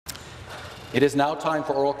It is now time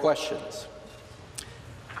for oral questions.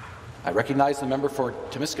 I recognize the member for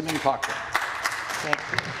Timiskaming Cochrane.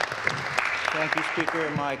 Thank you, Speaker.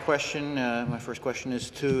 My first question is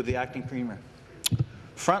to the Acting Premier.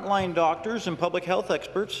 Frontline doctors and public health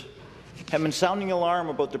experts have been sounding alarm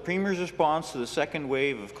about the Premier's response to the second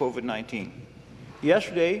wave of COVID-19.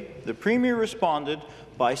 Yesterday, the Premier responded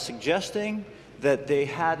by suggesting that they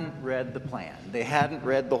hadn't read the plan. They hadn't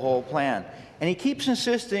read the whole plan. And he keeps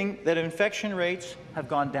insisting that infection rates have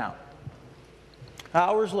gone down.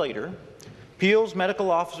 Hours later, Peel's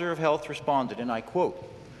medical officer of health responded, and I quote,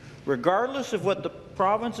 "Regardless of what the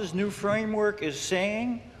province's new framework is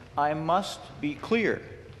saying, I must be clear.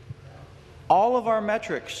 All of our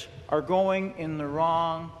metrics are going in the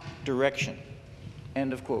wrong direction."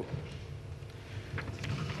 End of quote.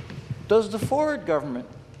 Does the Ford government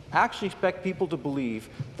actually expect people to believe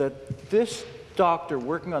that this doctor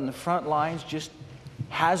working on the front lines just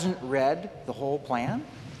hasn't read the whole plan?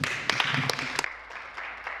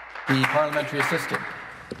 The parliamentary assistant,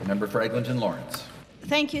 the member for Eglinton Lawrence.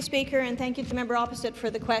 Thank you, Speaker, and thank you to the member opposite for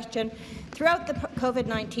the question. Throughout the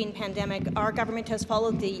COVID-19 pandemic, our government has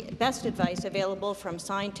followed the best advice available from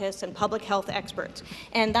scientists and public health experts,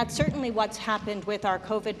 and that's certainly what's happened with our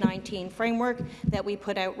COVID-19 framework that we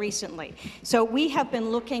put out recently. So we have been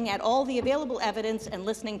looking at all the available evidence and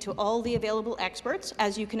listening to all the available experts.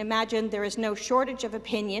 As you can imagine, there is no shortage of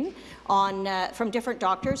opinion from different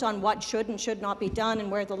doctors on what should and should not be done and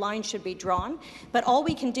where the line should be drawn. But all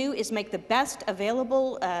we can do is make the best available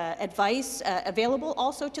advice available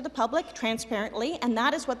also to the public transparently, and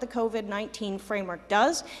that is what the COVID-19 framework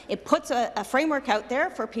does. It puts a framework out there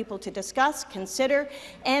for people to discuss, consider,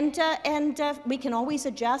 and we can always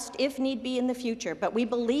adjust if need be in the future. But we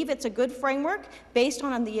believe it's a good framework based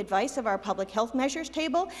on the advice of our public health measures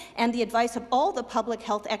table and the advice of all the public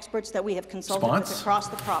health experts that we have consulted with across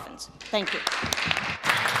the province. Thank you.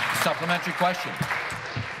 Supplementary question.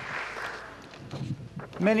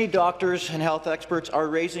 Many doctors and health experts are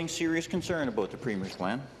raising serious concern about the Premier's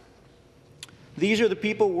plan. These are the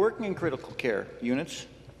people working in critical care units.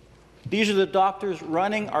 These are the doctors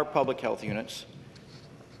running our public health units.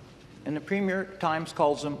 And the Premier at times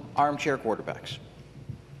calls them armchair quarterbacks.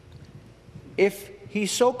 If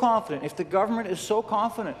he's so confident, if the government is so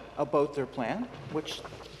confident about their plan, which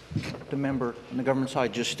the member on the government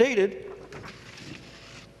side just stated,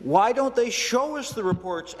 why don't they show us the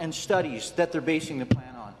reports and studies that they're basing the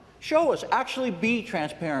plan on? Show us. Actually be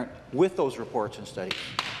transparent with those reports and studies.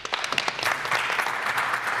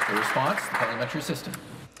 The response, the parliamentary assistant.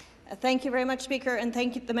 Thank you very much, Speaker, and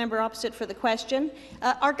thank you to the member opposite for the question.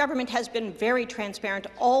 Our government has been very transparent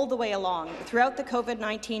all the way along. Throughout the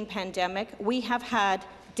COVID-19 pandemic, we have had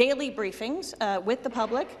daily briefings with the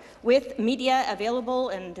public, with media available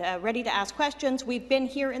and ready to ask questions. We've been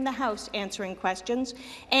here in the House answering questions,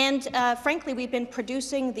 and frankly, we've been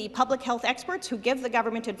producing the public health experts who give the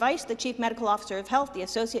government advice, the Chief Medical Officer of Health, the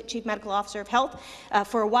Associate Chief Medical Officer of Health,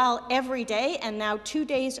 for a while every day, and now 2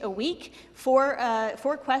 days a week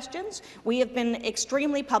for questions. We have been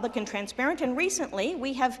extremely public and transparent, and recently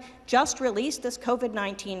we have just released this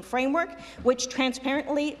COVID-19 framework, which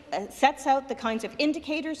transparently sets out the kinds of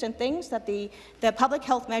indicators and things that the Public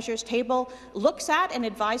Health Measures Table looks at and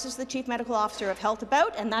advises the Chief Medical Officer of Health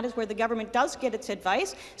about, and that is where the government does get its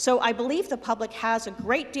advice. So I believe the public has a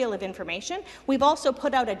great deal of information. We've also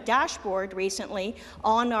put out a dashboard recently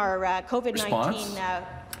on our COVID-19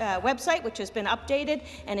 website, which has been updated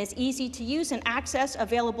and is easy to use and access,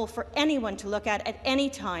 available for anyone to look at any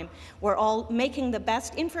time. We're all making the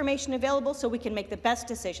best information available so we can make the best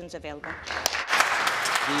decisions available.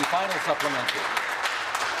 The final supplementary.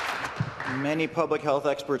 Many public health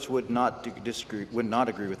experts would not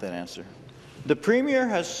agree with that answer. The Premier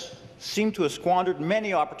has seemed to have squandered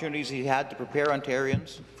many opportunities he had to prepare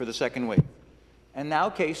Ontarians for the second wave, and now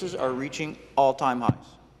cases are reaching all-time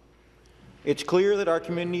highs. It's clear that our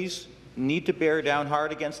communities need to bear down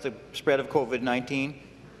hard against the spread of COVID-19,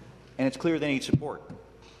 and it's clear they need support.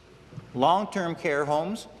 Long-term care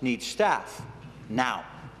homes need staff now.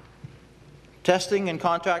 Testing and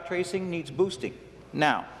contact tracing needs boosting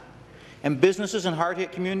now. And businesses in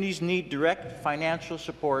hard-hit communities need direct financial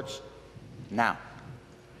supports now.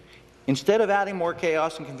 Instead of adding more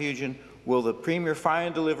chaos and confusion, will the Premier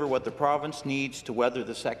finally deliver what the province needs to weather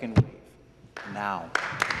the second wave now?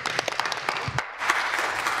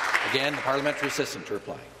 Again, the parliamentary assistant to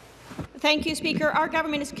reply. Thank you, Speaker. Our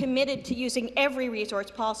government is committed to using every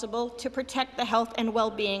resource possible to protect the health and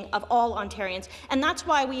well-being of all Ontarians, and that's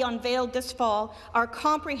why we unveiled this fall our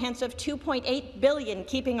comprehensive $2.8 billion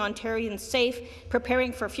Keeping Ontarians Safe,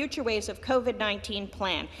 Preparing for Future Waves of COVID-19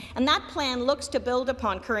 plan. And that plan looks to build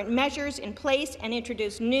upon current measures in place and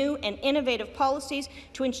introduce new and innovative policies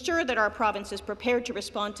to ensure that our province is prepared to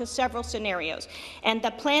respond to several scenarios. And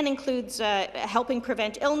the plan includes helping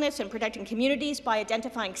prevent illness and protecting communities by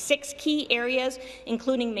identifying 6 key areas,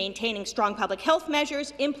 including maintaining strong public health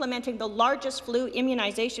measures, implementing the largest flu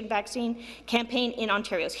immunization vaccine campaign in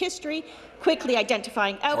Ontario's history, quickly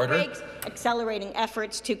identifying outbreaks, accelerating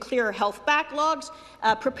efforts to clear health backlogs,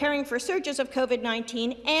 preparing for surges of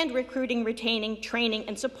COVID-19, and recruiting, retaining, training,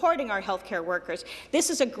 and supporting our healthcare workers. This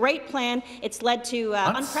is a great plan. It's led to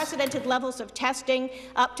unprecedented levels of testing.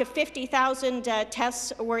 Up to 50,000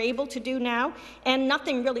 tests we're able to do now, and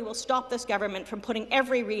nothing really will stop this government from putting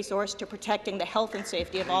every resource to protecting the health and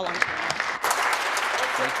safety of all Ontarians.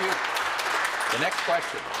 Thank you. The next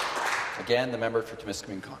question. Again, the member for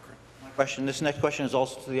Timiskaming Cochrane. This next question is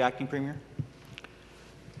also to the Acting Premier.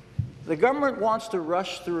 The government wants to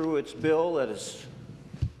rush through its bill that is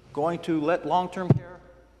going to let long-term care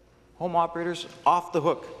home operators off the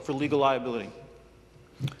hook for legal liability.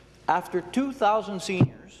 After 2,000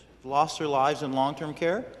 seniors lost their lives in long-term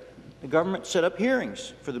care, the government set up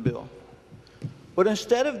hearings for the bill. But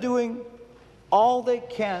instead of doing all they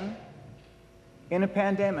can in a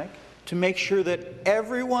pandemic to make sure that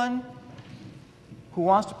everyone who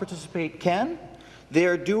wants to participate can, they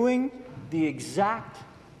are doing the exact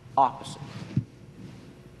opposite.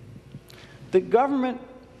 The government,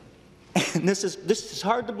 and this is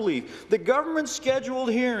hard to believe, the government scheduled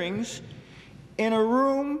hearings in a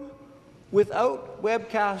room without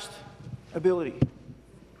webcast ability.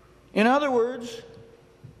 In other words,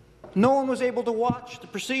 no one was able to watch the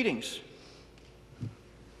proceedings.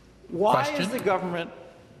 Why is the government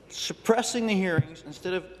suppressing the hearings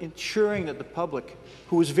instead of ensuring that the public,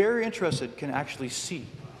 who is very interested, can actually see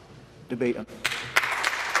debate?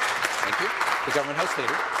 Thank you. The Government House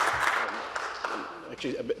Leader.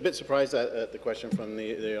 Actually, a bit surprised at the question from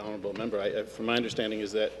the honourable member. From my understanding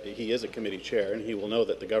is that he is a committee chair, and he will know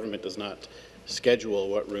that the government does not schedule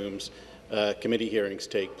what rooms committee hearings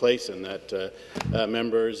take place, and that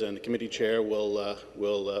members and the committee chair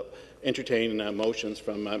will entertain motions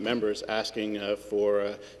from members asking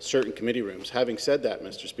for certain committee rooms. Having said that,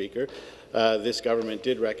 Mr. Speaker, this government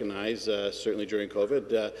did recognize, certainly during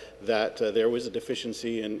COVID, that there was a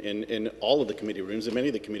deficiency in all of the committee rooms, in many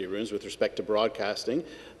of the committee rooms, with respect to broadcasting.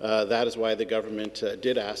 That is why the government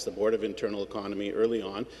did ask the Board of Internal Economy early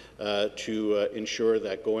on to ensure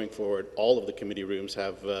that going forward all of the committee rooms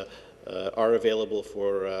are available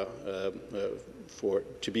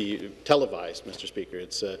to be televised, Mr. Speaker.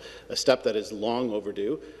 It's a step that is long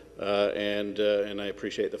overdue, and I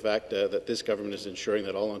appreciate the fact that this government is ensuring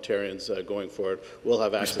that all Ontarians going forward will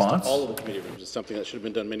have access to all of the committee rooms. It's something that should have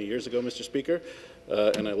been done many years ago, Mr. Speaker,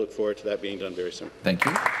 and I look forward to that being done very soon. Thank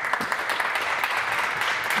you. And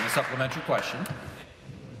a supplementary question.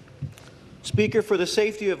 Speaker, for the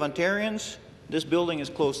safety of Ontarians, this building is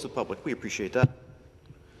closed to the public. We appreciate that.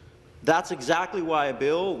 That's exactly why a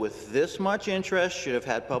bill with this much interest should have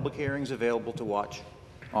had public hearings available to watch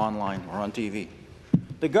online or on TV.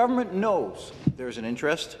 The government knows there's an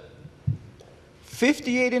interest.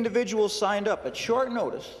 58 individuals signed up at short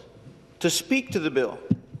notice to speak to the bill,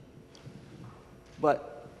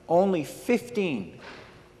 but only 15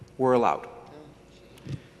 were allowed.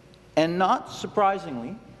 And not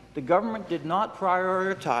surprisingly, the government did not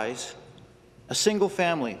prioritize a single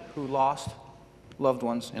family who lost loved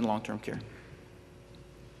ones in long-term care.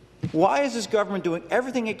 Why is this government doing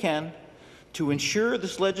everything it can to ensure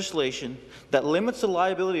this legislation that limits the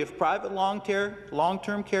liability of private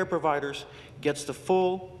long-term care providers gets the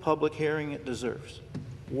full public hearing it deserves?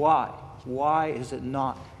 Why? Why is it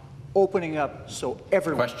not opening up so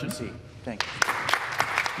everyone can see? Thank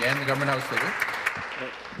you. And the Government House Leader.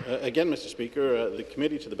 Again, Mr. Speaker, the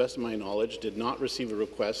committee, to the best of my knowledge, did not receive a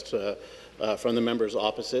request from the members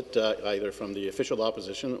opposite, either from the official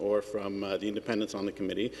opposition or from the independents on the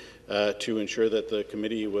committee, to ensure that the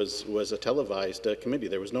committee was a televised committee.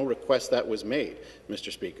 There was no request that was made,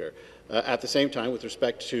 Mr. Speaker. At the same time, with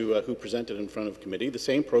respect to who presented in front of committee, the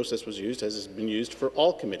same process was used as has been used for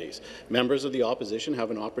all committees. Members of the opposition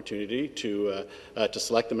have an opportunity to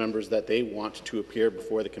select the members that they want to appear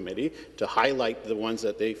before the committee, to highlight the ones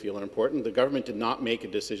that they feel are important. The government did not make a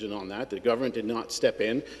decision on that. The government did not step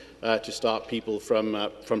in to stop people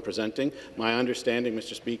from presenting. My understanding,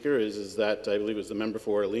 Mr. Speaker, is that I believe it was the member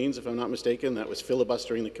for Orleans, if I'm not mistaken, that was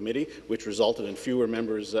filibustering the committee, which resulted in fewer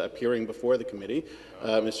members appearing before the committee,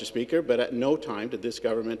 Mr. Speaker. But at no time did this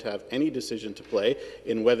government have any decision to play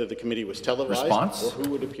in whether the committee was televised or who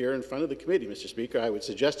would appear in front of the committee, Mr. Speaker. I would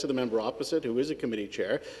suggest to the member opposite, who is a committee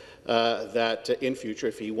chair, that in future,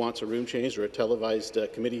 if he wants a room change or a televised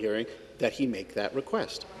committee hearing, that he make that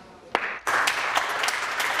request.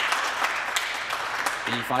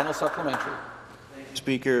 The final supplementary.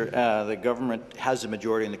 Speaker, the government has a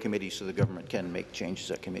majority in the committee, so the government can make changes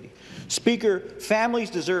at committee. Speaker, families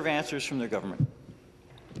deserve answers from their government.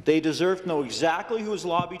 They deserve to know exactly who has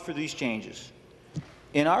lobbied for these changes.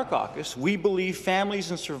 In our caucus, we believe families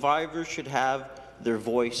and survivors should have their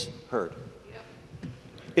voice heard.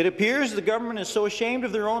 It appears the government is so ashamed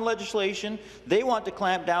of their own legislation, they want to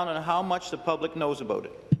clamp down on how much the public knows about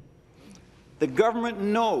it. The government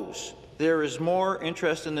knows there is more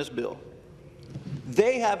interest in this bill.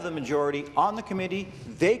 They have the majority on the committee.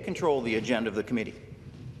 They control the agenda of the committee.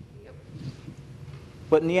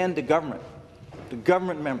 But in the end, the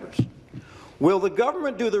government members, will the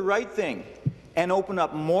government do the right thing and open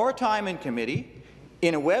up more time in committee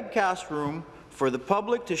in a webcast room for the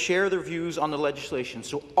public to share their views on the legislation,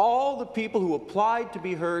 so all the people who applied to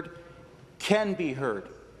be heard can be heard?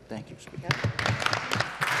 Thank you, Speaker.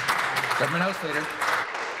 Government House Leader.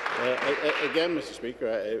 Again, Mr.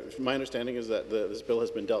 Speaker, my understanding is that this bill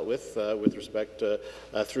has been dealt with respect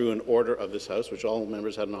through an order of this House, which all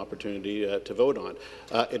members had an opportunity to vote on.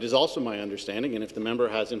 It is also my understanding, and if the member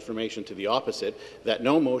has information to the opposite, that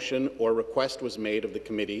no motion or request was made of the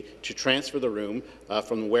committee to transfer the room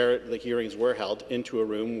from where the hearings were held into a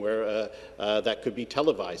room where that could be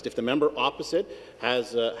televised. If the member opposite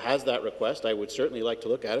has that request, I would certainly like to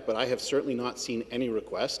look at it, but I have certainly not seen any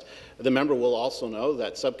request. The member will also know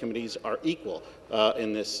that subcommittees are equal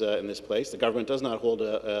in this place. The government does not hold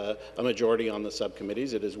a majority on the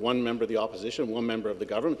subcommittees. It is one member of the opposition, one member of the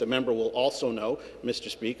government. The member will also know, Mr.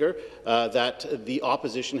 Speaker, that the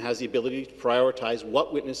opposition has the ability to prioritize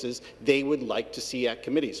what witnesses they would like to see at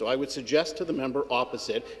committee. So I would suggest to the member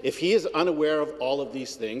opposite, if he is unaware of all of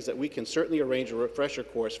these things, that we can certainly arrange a refresher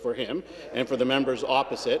course for him and for the members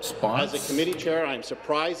opposite. As a committee chair, I'm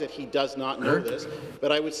surprised that he does not know this,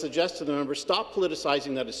 but I would suggest to the member, stop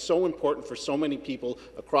politicizing that is so important for so many people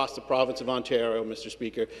across the province of Ontario, Mr.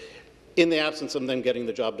 Speaker. In the absence of them getting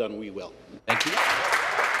the job done, we will. Thank you.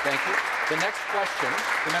 Thank you. The next question,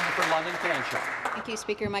 the member for London Fanshawe. Thank you,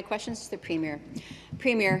 Speaker. My question is to the Premier.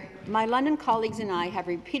 Premier, my London colleagues and I have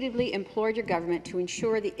repeatedly implored your government to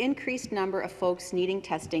ensure the increased number of folks needing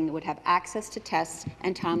testing would have access to tests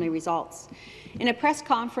and timely results. In a press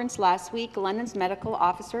conference last week, London's Medical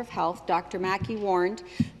Officer of Health, Dr. Mackey, warned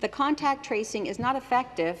the contact tracing is not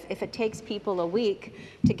effective if it takes people a week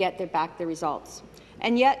to get back the results.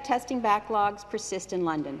 And yet, testing backlogs persist in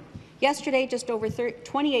London. Yesterday, just over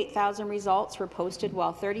 28,000 results were posted,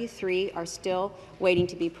 while 33 are still waiting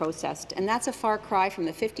to be processed. And that's a far cry from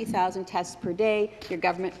the 50,000 tests per day your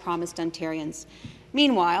government promised Ontarians.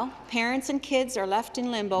 Meanwhile, parents and kids are left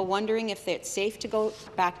in limbo, wondering if it's safe to go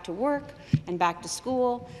back to work and back to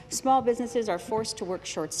school. Small businesses are forced to work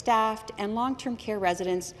short-staffed, and long-term care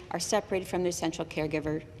residents are separated from their essential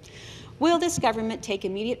caregiver. Will this government take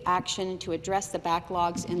immediate action to address the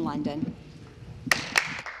backlogs in London?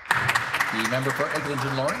 The member for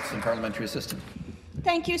Eglinton Lawrence and parliamentary assistant.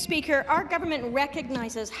 Thank you, Speaker. Our government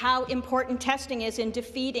recognizes how important testing is in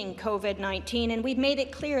defeating COVID-19, and we've made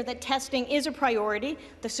it clear that testing is a priority.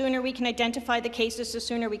 The sooner we can identify the cases, the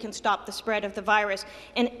sooner we can stop the spread of the virus.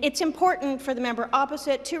 And it's important for the member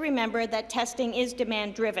opposite to remember that testing is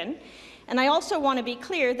demand-driven. And I also want to be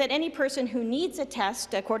clear that any person who needs a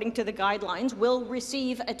test, according to the guidelines, will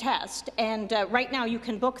receive a test. And right now you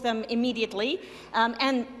can book them immediately.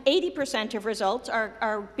 And 80% of results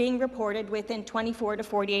are being reported within 24 to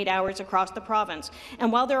 48 hours across the province.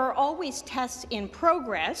 And while there are always tests in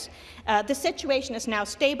progress, the situation is now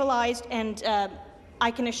stabilized, and I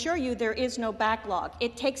can assure you there is no backlog.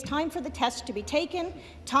 It takes time for the test to be taken,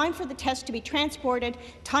 time for the test to be transported,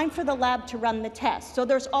 time for the lab to run the test. So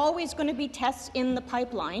there's always going to be tests in the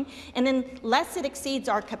pipeline, and unless it exceeds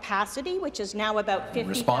our capacity, which is now about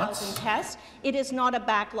 50,000 tests, it is not a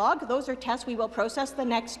backlog. Those are tests we will process the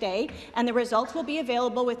next day, and the results will be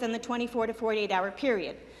available within the 24 to 48-hour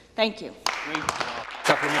period. Thank you.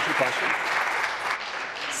 Supplementary question.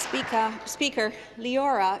 Speaker,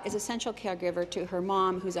 Leora is essential caregiver to her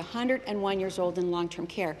mom, who's 101 years old in long-term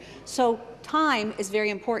care. So time is very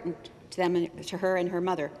important to them, to her and her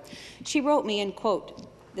mother. She wrote me, and quote,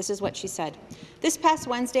 This is what she said. This past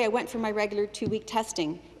Wednesday, I went for my regular 2-week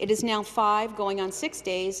testing. It is now 5, going on 6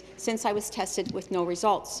 days since I was tested with no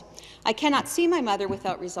results. I cannot see my mother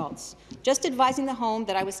without results. Just advising the home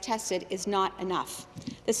that I was tested is not enough.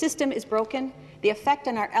 The system is broken. The effect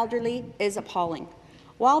on our elderly is appalling.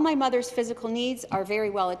 While my mother's physical needs are very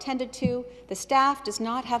well attended to, the staff does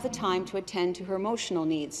not have the time to attend to her emotional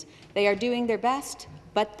needs. They are doing their best,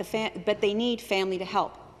 but they need family to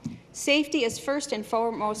help. Safety is first and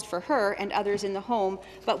foremost for her and others in the home,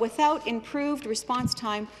 but without improved response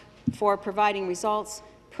time for providing results,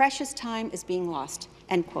 precious time is being lost."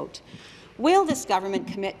 End quote. Will this government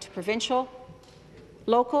commit to provincial,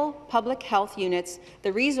 local public health units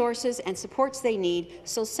the resources and supports they need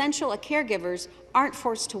so essential caregivers aren't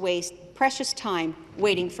forced to waste precious time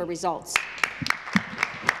waiting for results?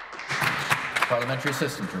 Parliamentary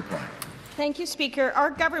assistant to reply. Thank you, Speaker. Our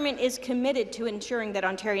government is committed to ensuring that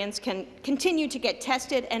Ontarians can continue to get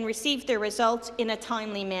tested and receive their results in a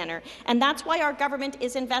timely manner. And that's why our government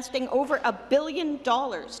is investing over $1 billion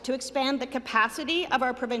to expand the capacity of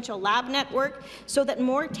our provincial lab network so that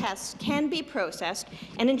more tests can be processed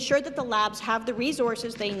and ensure that the labs have the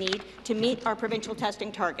resources they need to meet our provincial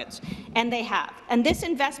testing targets. And they have. And this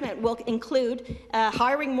investment will include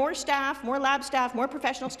hiring more staff, more lab staff, more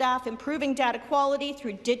professional staff, improving data quality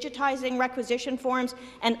through digitizing requisition forms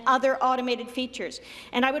and other automated features.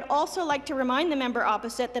 And I would also like to remind the member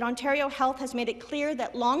opposite that Ontario Health has made it clear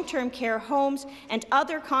that long-term care homes and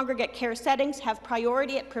other congregate care settings have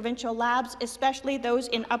priority at provincial labs, especially those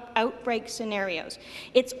in outbreak scenarios.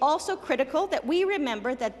 It's also critical that we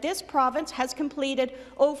remember that this province has completed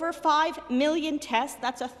over 5 million tests.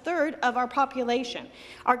 That's a third of our population.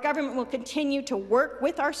 Our government will continue to work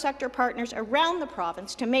with our sector partners around the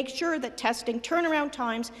province to make sure that testing turnaround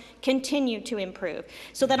times continue to improve,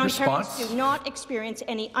 so that Ontarians do not experience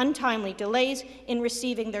any untimely delays in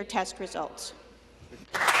receiving their test results.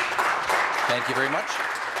 Thank you very much.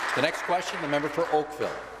 The next question, the member for Oakville.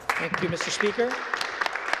 Thank you, Mr. Speaker.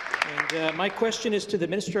 And my question is to the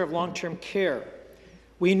Minister of Long-Term Care.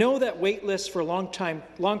 We know that wait lists for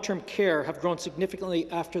long-term care have grown significantly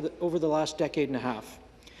over the last decade and a half,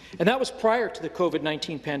 and that was prior to the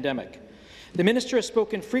COVID-19 pandemic. The minister has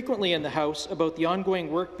spoken frequently in the House about the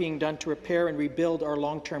ongoing work being done to repair and rebuild our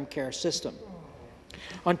long-term care system.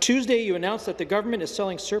 On Tuesday, you announced that the government is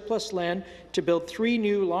selling surplus land to build 3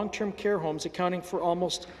 new long-term care homes, accounting for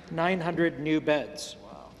almost 900 new beds.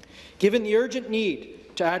 Wow. Given the urgent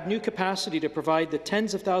need to add new capacity to provide the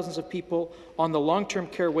tens of thousands of people on the long-term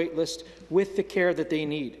care wait list with the care that they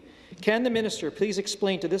need, can the minister please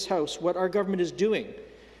explain to this House what our government is doing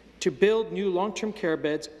to build new long-term care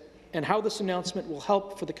beds and how this announcement will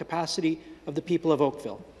help for the capacity of the people of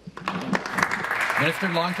Oakville? Minister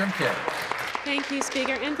of Long-Term Care. Thank you,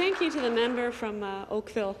 Speaker, and thank you to the member from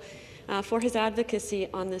Oakville for his advocacy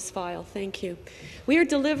on this file. Thank you. We are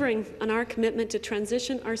delivering on our commitment to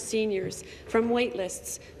transition our seniors from wait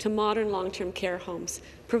lists to modern long-term care homes,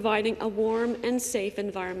 providing a warm and safe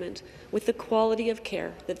environment with the quality of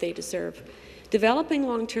care that they deserve. Developing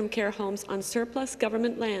long-term care homes on surplus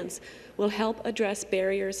government lands will help address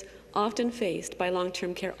barriers often faced by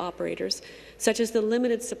long-term care operators, such as the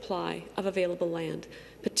limited supply of available land,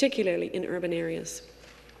 particularly in urban areas.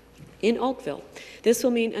 In Oakville, this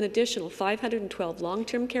will mean an additional 512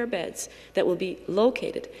 long-term care beds that will be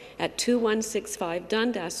located at 2165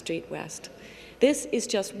 Dundas Street West. This is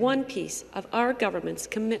just one piece of our government's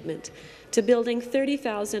commitment to building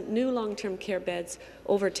 30,000 new long-term care beds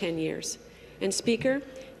over 10 years. And, Speaker,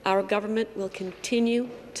 our government will continue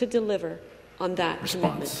to deliver on that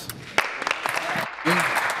commitment.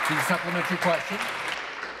 The supplementary question.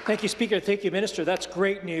 Thank you, Speaker. Thank you, Minister. That's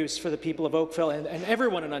great news for the people of Oakville and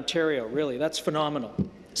everyone in Ontario, really. That's phenomenal.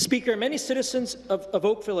 Speaker, many citizens of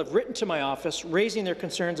Oakville have written to my office raising their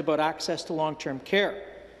concerns about access to long-term care.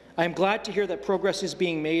 I am glad to hear that progress is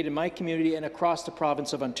being made in my community and across the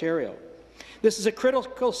province of Ontario. This is a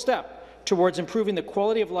critical step towards improving the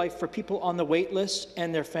quality of life for people on the wait list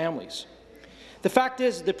and their families. The fact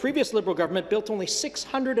is, the previous Liberal government built only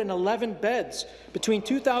 611 beds between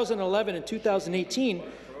 2011 and 2018,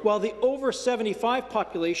 while the over 75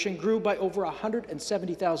 population grew by over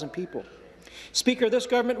 170,000 people. Speaker, this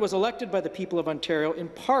government was elected by the people of Ontario in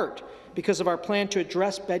part because of our plan to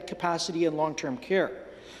address bed capacity in long-term care.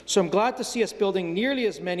 So I'm glad to see us building nearly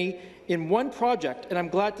as many in one project, and I'm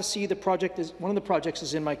glad to see one of the projects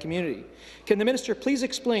is in my community. Can the minister please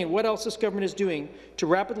explain what else this government is doing to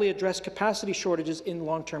rapidly address capacity shortages in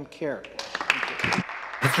long-term care?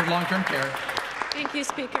 Mr. Long-Term Care. Thank you,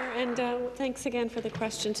 Speaker, and thanks again for the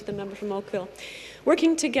question to the member from Oakville.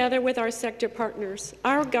 Working together with our sector partners,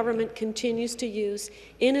 our government continues to use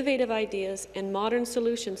innovative ideas and modern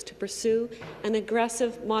solutions to pursue an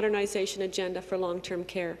aggressive modernization agenda for long-term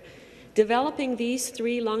care. Developing these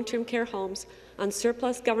 3 long-term care homes on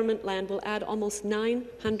surplus government land will add almost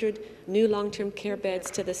 900 new long-term care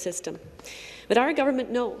beds to the system. But our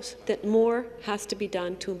government knows that more has to be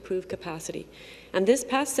done to improve capacity. And this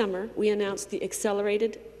past summer, we announced the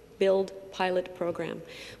Accelerated Build pilot program,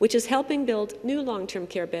 which is helping build new long-term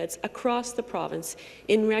care beds across the province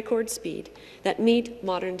in record speed that meet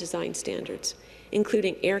modern design standards,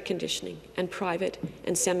 including air conditioning and private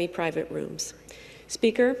and semi-private rooms.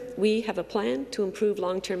 Speaker, we have a plan to improve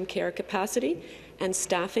long-term care capacity and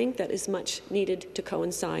staffing that is much needed to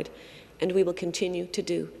coincide, and we will continue to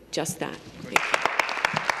do just that. Thank you.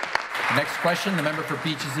 Next question, the member for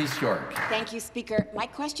Beaches East York. Thank you, Speaker. My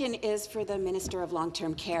question is for the Minister of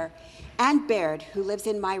Long-Term Care. Anne Baird, who lives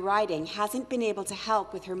in my riding, hasn't been able to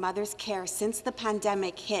help with her mother's care since the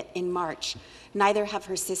pandemic hit in March. Neither have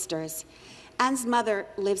her sisters. Anne's mother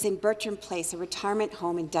lives in Bertram Place, a retirement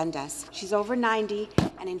home in Dundas. She's over 90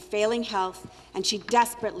 and in failing health, and she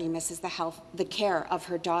desperately misses the care of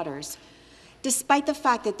her daughters. Despite the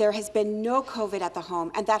fact that there has been no COVID at the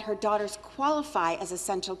home and that her daughters qualify as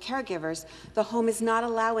essential caregivers, the home is not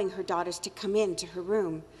allowing her daughters to come into her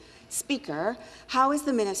room. Speaker, how is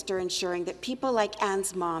the minister ensuring that people like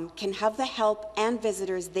Anne's mom can have the help and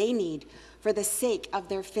visitors they need for the sake of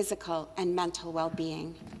their physical and mental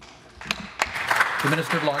well-being? The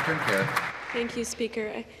Minister of Long-Term Care. Thank you,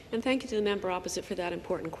 Speaker, and thank you to the member opposite for that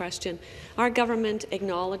important question. Our government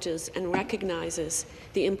acknowledges and recognizes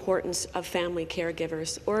the importance of family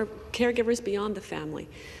caregivers, or caregivers beyond the family,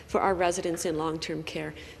 for our residents in long-term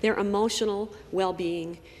care. Their emotional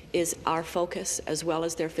well-being is our focus, as well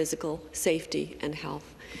as their physical safety and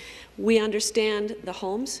health. We understand the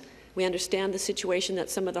homes. We understand the situation that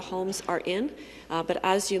some of the homes are in, but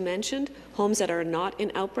as you mentioned, homes that are not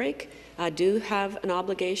in outbreak do have an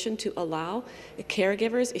obligation to allow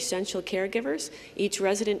caregivers, essential caregivers. Each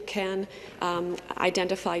resident can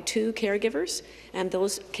identify 2 caregivers, and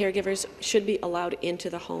those caregivers should be allowed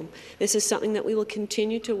into the home. This is something that we will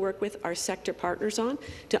continue to work with our sector partners on,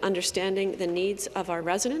 to understanding the needs of our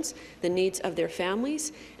residents, the needs of their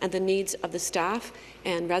families, and the needs of the staff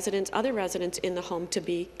and residents, other residents in the home, to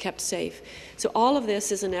be kept safe. So all of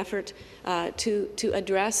this is an effort to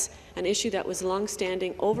address an issue that was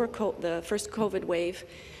long-standing over the first COVID wave,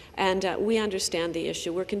 and we understand the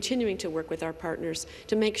issue. We're continuing to work with our partners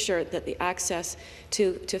to make sure that the access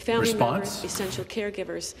to family members, essential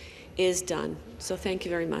caregivers, is done. So thank you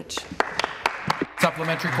very much.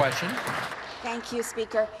 Supplementary question. Thank you,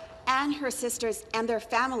 Speaker. Anne, her sisters, and their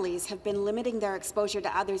families have been limiting their exposure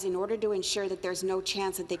to others in order to ensure that there's no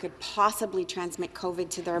chance that they could possibly transmit COVID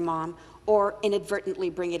to their mom or inadvertently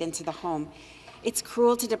bring it into the home. It's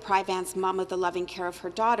cruel to deprive Anne's mom of the loving care of her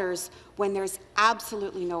daughters when there's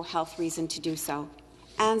absolutely no health reason to do so.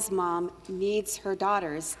 Anne's mom needs her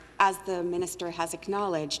daughters, as the minister has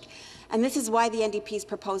acknowledged. And this is why the NDP's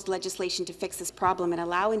proposed legislation to fix this problem and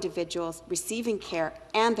allow individuals receiving care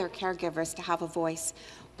and their caregivers to have a voice.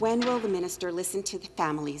 When will the minister listen to the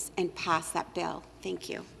families and pass that bill? Thank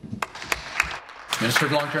you. Minister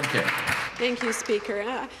of Long-Term Care. Thank you,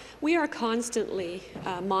 Speaker. We are constantly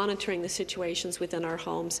monitoring the situations within our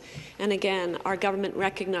homes, and again, our government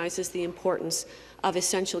recognizes the importance of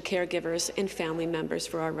essential caregivers and family members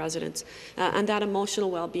for our residents. And that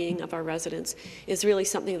emotional well-being of our residents is really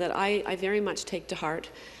something that I very much take to heart.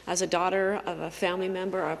 As a daughter of a family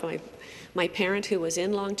member of my parent who was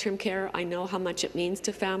in long-term care, I know how much it means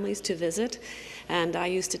to families to visit, and I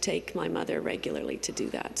used to take my mother regularly to do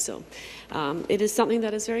that. So it is something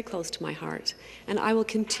that is very close to my heart, and I will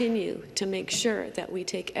continue to make sure that we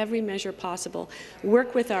take every measure possible,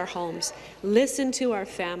 work with our homes, listen to our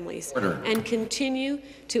families, and continue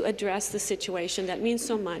to address the situation that means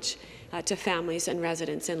so much to families and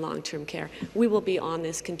residents in long-term care. We will be on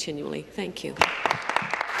this continually. Thank you.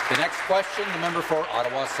 The next question, the member for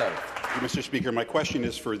Ottawa South. Mr. Speaker, my question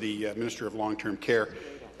is for the Minister of Long-Term Care.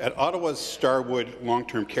 At Ottawa's Starwood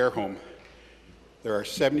Long-Term Care Home, there are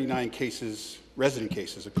 79 cases, resident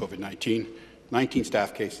cases of COVID-19, 19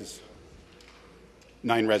 staff cases.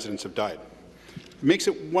 9 residents have died. It makes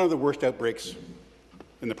it one of the worst outbreaks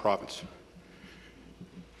in the province.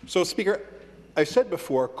 So, Speaker, I've said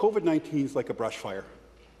before, COVID-19 is like a brush fire.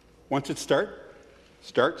 Once it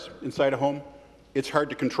starts inside a home, it's hard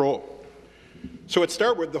to control. So at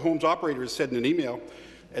Starwood, the home's operator has said in an email,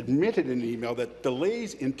 admitted in an email, that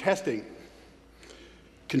delays in testing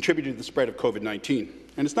contributed to the spread of COVID-19.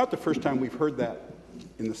 And it's not the first time we've heard that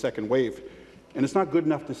in the second wave. And it's not good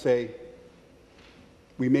enough to say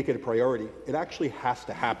we make it a priority. It actually has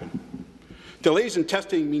to happen. Delays in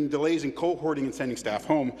testing mean delays in cohorting and sending staff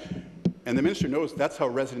home, and the minister knows that's how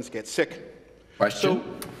residents get sick. Question.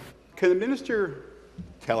 So, can the minister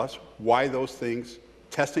tell us why those things,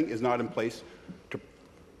 testing is not in place to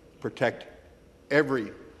protect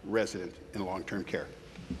every resident in long-term care?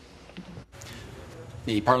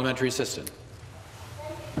 The parliamentary assistant.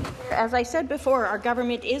 As I said before, our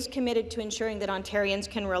government is committed to ensuring that Ontarians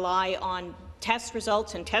can rely on test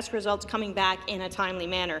results and test results coming back in a timely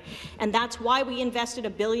manner. And that's why we invested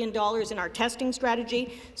 $1 billion in our testing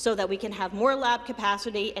strategy, so that we can have more lab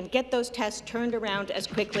capacity and get those tests turned around as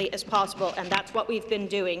quickly as possible. And that's what we've been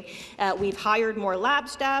doing. We've hired more lab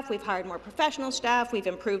staff, we've hired more professional staff, we've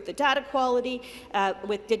improved the data quality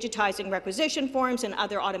with digitizing requisition forms and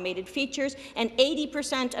other automated features, and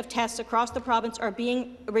 80% of tests across the province are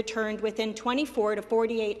being returned within 24 to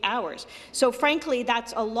 48 hours. So frankly,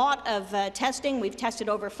 that's a lot of testing. We've tested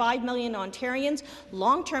over 5 million Ontarians.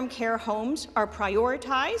 Long-term care homes are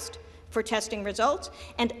prioritized for testing results,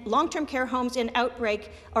 and long-term care homes in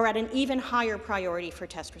outbreak are at an even higher priority for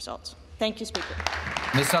test results. Thank you, Speaker.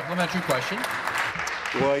 The supplementary question.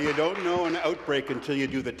 Well, you don't know an outbreak until you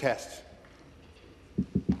do the tests.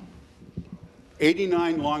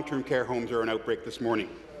 89 long-term care homes are in outbreak this morning.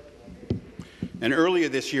 And earlier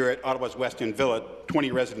this year at Ottawa's West End Villa,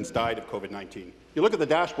 20 residents died of COVID-19. You look at the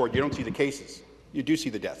dashboard, you don't see the cases. You do see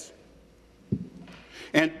the deaths.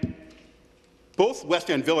 And both West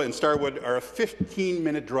End Villa and Starwood are a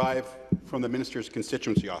 15-minute drive from the minister's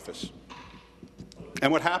constituency office.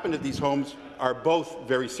 And what happened at these homes are both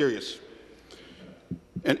very serious.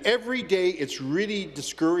 And every day it's really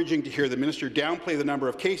discouraging to hear the minister downplay the number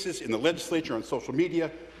of cases in the legislature on social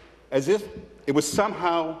media as if it was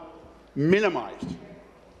somehow minimized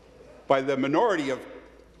by the minority of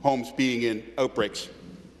homes being in outbreaks.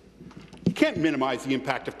 You can't minimize the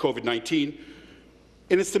impact of COVID-19,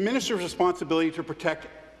 and it's the minister's responsibility to protect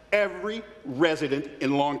every resident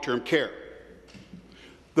in long-term care.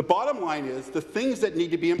 The bottom line is the things that need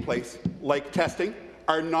to be in place, like testing,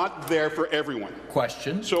 are not there for everyone.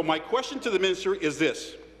 Question. So my question to the minister is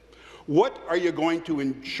this: what are you going to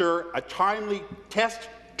ensure a timely test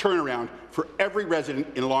turnaround for every resident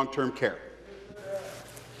in long-term care?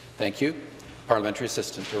 Thank you. Parliamentary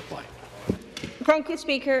assistant to reply. Thank you,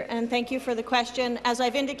 Speaker, and thank you for the question. As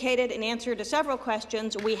I've indicated in answer to several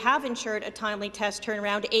questions, we have ensured a timely test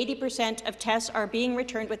turnaround. 80% of tests are being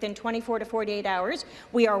returned within 24 to 48 hours.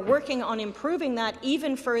 We are working on improving that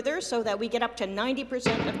even further so that we get up to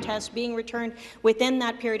 90% of tests being returned within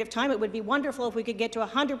that period of time. It would be wonderful if we could get to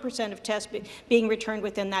 100% of tests being returned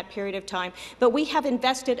within that period of time. But we have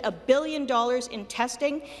invested $1 billion in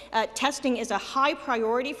testing. Testing is a high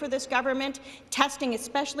priority for this government. Testing,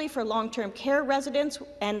 especially for long-term care residents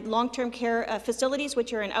and long-term care facilities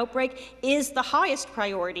which are in outbreak, is the highest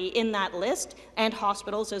priority in that list, and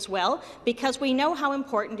hospitals as well, because we know how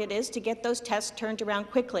important it is to get those tests turned around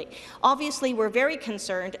quickly. Obviously, we're very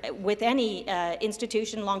concerned with any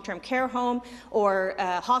institution, long-term care home or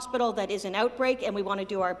hospital that is in outbreak, and we want to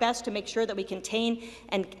do our best to make sure that we contain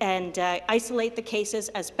and isolate the cases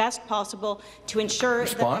as best possible to ensure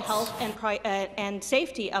that the health and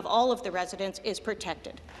safety of all of the residents is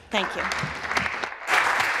protected. Thank you.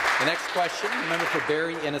 The next question, the member for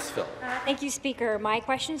Barrie Innisfil. Thank you, Speaker. My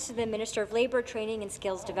question is to the Minister of Labour, Training and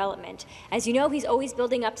Skills Development. As you know, he's always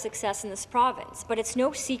building up success in this province, but it's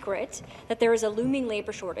no secret that there is a looming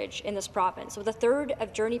labour shortage in this province, with a third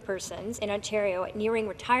of journey persons in Ontario nearing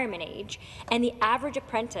retirement age, and the average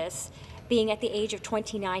apprentice being at the age of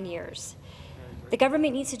 29 years. The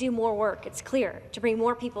government needs to do more work, it's clear, to bring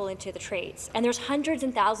more people into the trades. And there's hundreds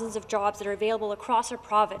and thousands of jobs that are available across our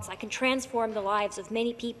province that can transform the lives of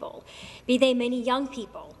many people, be they many young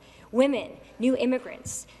people, women, new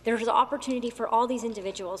immigrants. There's an opportunity for all these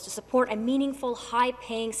individuals to support a meaningful,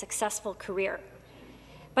 high-paying, successful career.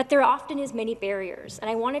 But there often is many barriers,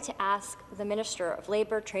 and I wanted to ask the Minister of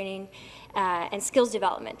Labour, Training and Skills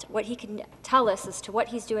Development what he can tell us as to what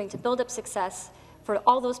he's doing to build up success for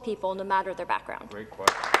all those people, no matter their background. Great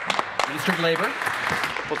question. Minister of Labour.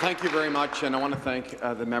 Well, thank you very much, and I want to thank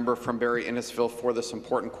the member from Barrie Innisfil for this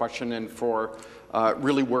important question and for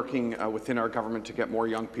really working within our government to get more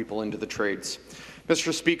young people into the trades.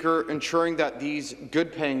 Mr. Speaker, ensuring that these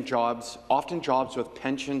good-paying jobs, often jobs with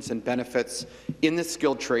pensions and benefits in the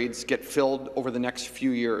skilled trades, get filled over the next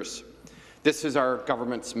few years. This is our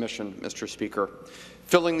government's mission, Mr. Speaker.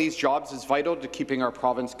 Filling these jobs is vital to keeping our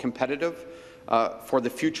province competitive for the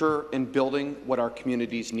future and building what our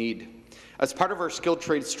communities need. As part of our skilled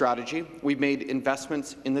trades strategy, we've made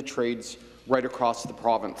investments in the trades right across the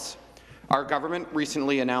province. Our government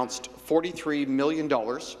recently announced $43 million,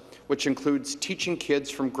 which includes teaching kids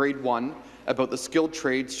from grade 1 about the skilled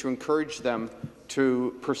trades to encourage them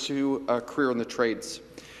to pursue a career in the trades.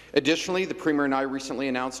 Additionally, the Premier and I recently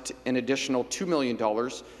announced an additional $2 million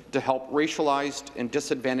to help racialized and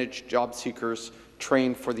disadvantaged job seekers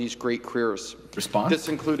train for these great careers. Response? This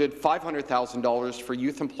included $500,000 for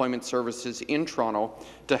youth employment services in Toronto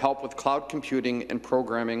to help with cloud computing and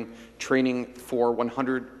programming training for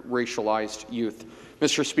 100 racialized youth.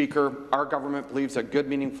 Mr. Speaker, our government believes that good,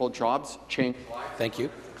 meaningful jobs change lives. Thank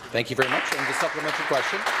you. Thank you very much. And the supplementary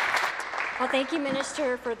question. Well, thank you,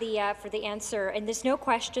 Minister, for the answer. And there's no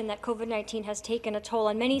question that COVID-19 has taken a toll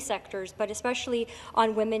on many sectors, but especially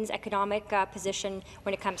on women's economic position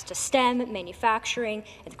when it comes to STEM, manufacturing,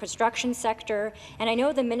 and the construction sector. And I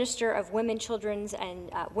know the Minister of Women, Children's and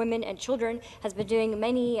Women and Children has been doing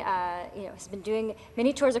many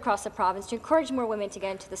tours across the province to encourage more women to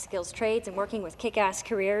get into the skills trades and working with kick-ass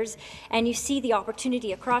careers. And you see the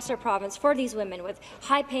opportunity across our province for these women with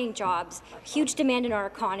high-paying jobs, huge demand in our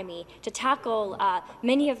economy to tackle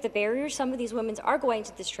many of the barriers. Some of these women are going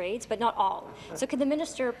to these trades, but not all. So can the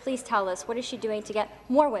Minister please tell us what is she doing to get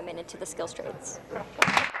more women into the skills trades?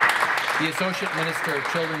 The Associate Minister of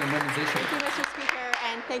Children and Women's Issues. Thank you, Mr. Speaker,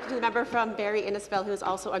 and thank you to the member from Barrie Innisfil, who is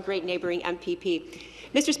also a great neighbouring MPP.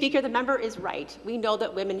 Mr. Speaker, the member is right. We know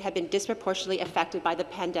that women have been disproportionately affected by the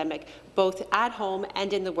pandemic, both at home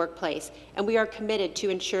and in the workplace, and we are committed to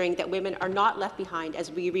ensuring that women are not left behind as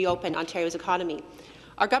we reopen Ontario's economy.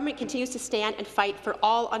 Our government continues to stand and fight for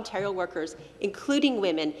all Ontario workers, including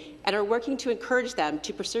women, and are working to encourage them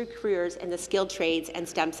to pursue careers in the skilled trades and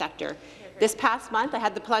STEM sector. This past month, I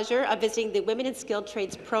had the pleasure of visiting the Women in Skilled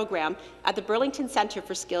Trades program at the Burlington Centre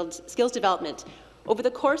for Skills Development. Over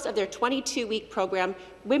the course of their 22-week program,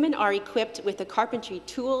 women are equipped with the carpentry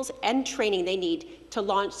tools and training they need to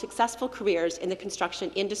launch successful careers in the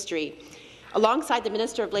construction industry. Alongside the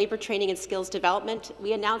Minister of Labour, Training and Skills Development,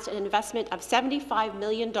 we announced an investment of $75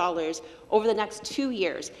 million over the next 2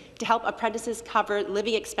 years to help apprentices cover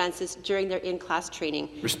living expenses during their in-class training.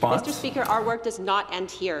 Response? Mr. Speaker, our work does not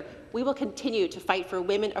end here. We will continue to fight for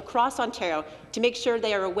women across Ontario to make sure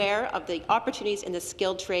they are aware of the opportunities in the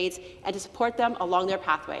skilled trades and to support them along their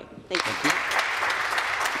pathway. Thank you.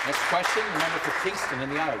 Next question, the member for Kingston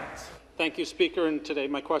and the Islands. Thank you, Speaker. And today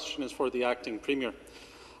my question is for the Acting Premier.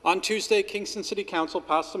 On Tuesday, Kingston City Council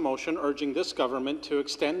passed a motion urging this government to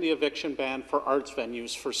extend the eviction ban for arts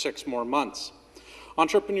venues for 6 more months.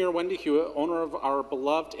 Entrepreneur Wendy Hewitt, owner of our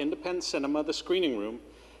beloved independent cinema, The Screening Room,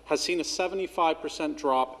 has seen a 75%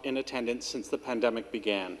 drop in attendance since the pandemic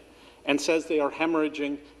began and says they are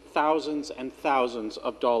hemorrhaging thousands and thousands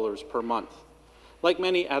of dollars per month. Like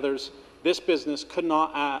many others, this business could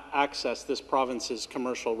not access this province's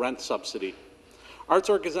commercial rent subsidy. Arts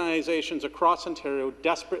organizations across Ontario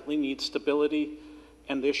desperately need stability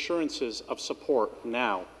and the assurances of support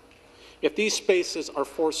now. If these spaces are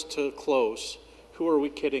forced to close, who are we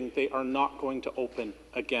kidding? They are not going to open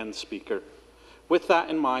again, Speaker. With that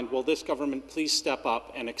in mind, will this government please step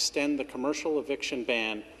up and extend the commercial eviction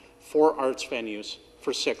ban for arts venues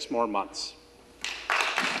for 6 more months?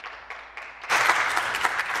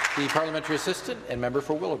 The Parliamentary Assistant and Member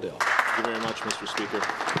for Willowdale. Thank you very much, Mr. Speaker.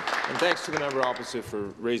 And thanks to the member opposite for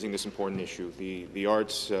raising this important issue. The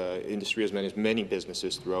arts industry, as many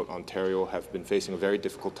businesses throughout Ontario, have been facing a very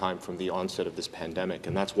difficult time from the onset of this pandemic,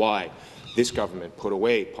 and that's why this government put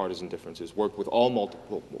away partisan differences, worked with all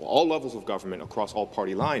levels of government across all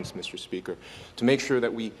party lines, Mr. Speaker, to make sure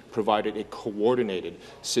that we provided a coordinated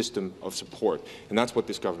system of support, and that's what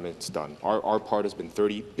this government's done. Our part has been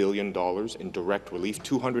 $30 billion in direct relief.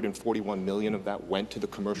 $241 million of that went to the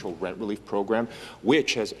commercial rent relief program,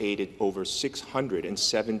 which has aided over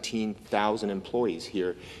 617,000 employees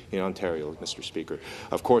here in Ontario, Mr. Speaker.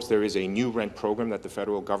 Of course, there is a new rent program that the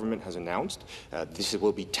federal government has announced. This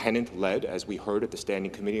will be tenant-led, as we heard at the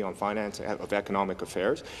Standing Committee on Finance of Economic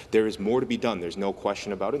Affairs. There is more to be done. There's no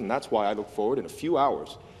question about it, and that's why I look forward in a few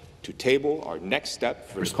hours to table our next step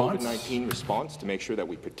for the COVID-19 response to make sure that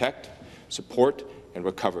we protect, support, and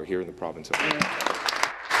recover here in the province of Ontario.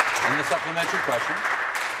 And the supplementary question.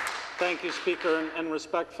 Thank you, Speaker, and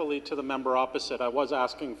respectfully to the member opposite, I was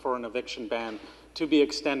asking for an eviction ban to be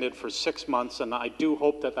extended for 6 months, and I do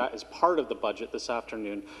hope that that is part of the budget this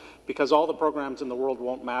afternoon, because all the programs in the world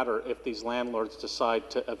won't matter if these landlords decide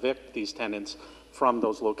to evict these tenants from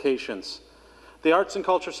those locations. The arts and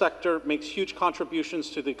culture sector makes huge contributions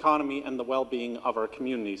to the economy and the well-being of our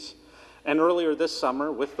communities. And earlier this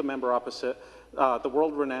summer, with the member opposite, the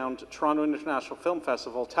world-renowned Toronto International Film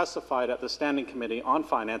Festival, testified at the Standing Committee on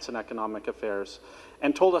Finance and Economic Affairs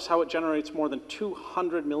and told us how it generates more than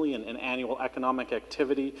 $200 million in annual economic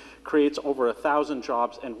activity, creates over 1,000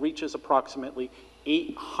 jobs, and reaches approximately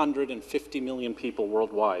 850 million people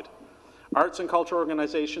worldwide. Arts and culture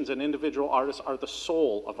organizations and individual artists are the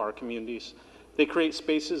soul of our communities. They create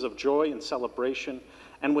spaces of joy and celebration,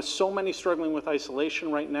 and with so many struggling with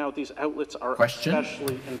isolation right now, these outlets are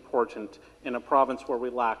especially important in a province where we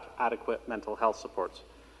lack adequate mental health supports.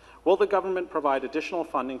 Will the government provide additional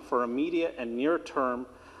funding for immediate and near-term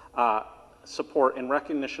support in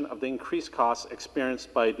recognition of the increased costs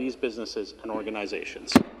experienced by these businesses and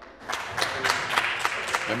organizations?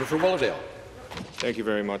 Member for Willowdale. Thank you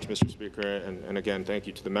very much, Mr. Speaker, and again, thank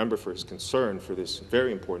you to the member for his concern for this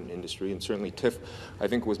very important industry, and certainly TIFF, I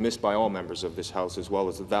think, was missed by all members of this House, as well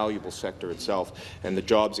as the valuable sector itself and the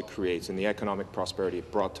jobs it creates and the economic prosperity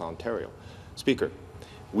it brought to Ontario. Speaker,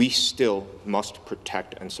 we still must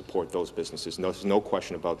protect and support those businesses. There's no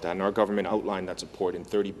question about that. And our government outlined that support in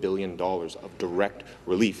 $30 billion of direct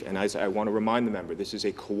relief. And as I want to remind the member, this is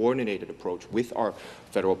a coordinated approach with our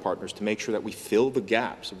federal partners to make sure that we fill the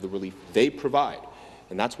gaps of the relief they provide.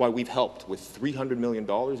 And that's why we've helped with $300 million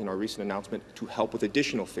in our recent announcement to help with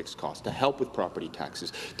additional fixed costs, to help with property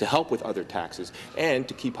taxes, to help with other taxes, and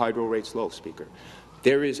to keep hydro rates low, Speaker.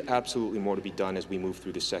 There is absolutely more to be done as we move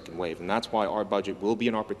through the second wave, and that's why our budget will be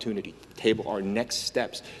an opportunity to table our next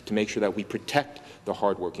steps to make sure that we protect the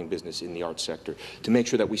hardworking business in the arts sector, to make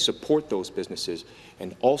sure that we support those businesses,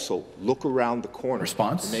 and also look around the corner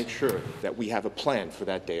to make sure that we have a plan for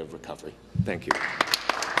that day of recovery. Thank you.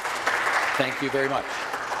 Thank you very much.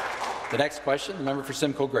 The next question, the member for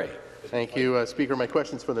Simcoe Grey. Thank you, Speaker. My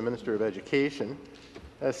question is for the Minister of Education.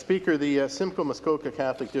 Speaker, the Simcoe-Muskoka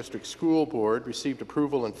Catholic District School Board received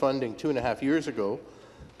approval and funding 2.5 years ago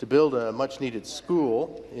to build a much-needed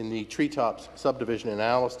school in the Treetops subdivision in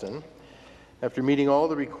Alliston. After meeting all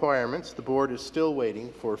the requirements, the board is still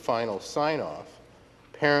waiting for final sign-off.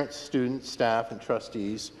 Parents, students, staff, and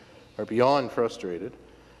trustees are beyond frustrated,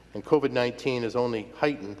 and COVID-19 has only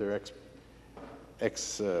heightened their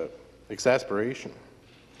exasperation.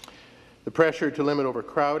 The pressure to limit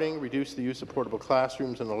overcrowding, reduce the use of portable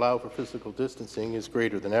classrooms, and allow for physical distancing is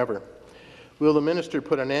greater than ever. Will the minister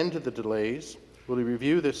put an end to the delays? Will he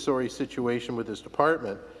review this sorry situation with his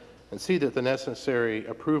department and see that the necessary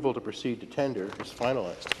approval to proceed to tender is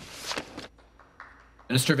finalized?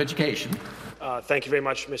 Minister of Education. Thank you very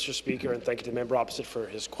much, Mr. Speaker, and thank you to the member opposite for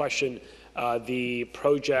his question. The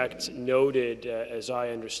project noted, as I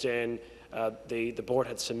understand, the board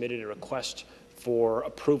had submitted a request for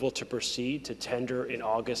approval to proceed to tender in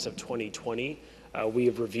August of 2020. We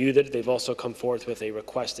have reviewed it. They've also come forth with a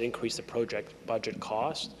request to increase the project budget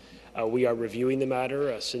cost. We are reviewing the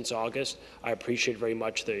matter since August. I appreciate very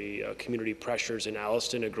much the community pressures in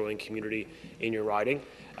Alliston, a growing community in your riding.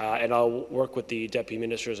 And I'll work with the Deputy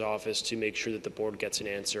Minister's office to make sure that the board gets an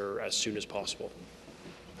answer as soon as possible.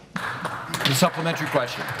 The supplementary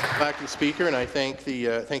question. Back to the Speaker, and I thank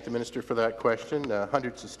the Minister for that question.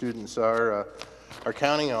 Hundreds of students are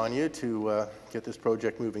counting on you to get this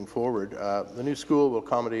project moving forward. The new school will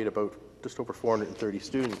accommodate about just over 430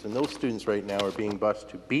 students, and those students right now are being bused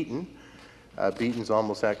to Beaton. Beaton's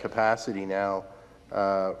almost at capacity now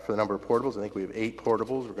for the number of portables. I think we have 8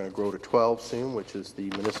 portables. We're going to grow to 12 soon, which is the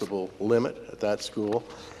municipal limit at that school.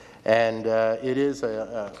 And it is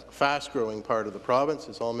a fast-growing part of the province,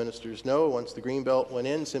 as all ministers know. Once the Greenbelt went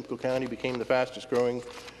in, Simcoe County became the fastest-growing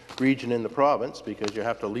region in the province because you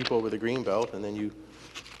have to leap over the Greenbelt and then you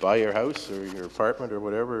buy your house or your apartment or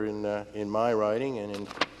whatever in my riding and in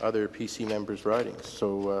other PC members' ridings.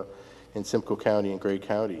 So in Simcoe County and Grey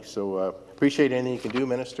County. So appreciate anything you can do,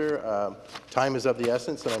 Minister. Time is of the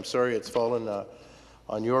essence, and I'm sorry it's fallen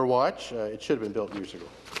on your watch. It should have been built years ago.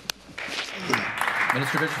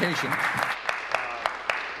 Minister of Education.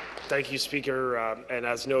 Thank you, Speaker. And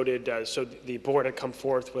as noted, so the board had come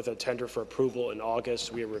forth with a tender for approval in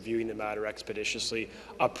August. We are reviewing the matter expeditiously,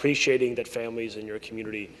 appreciating that families in your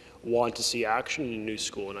community want to see action in a new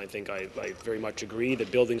school. And I think I very much agree that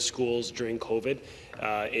building schools during COVID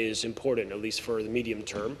is important, at least for the medium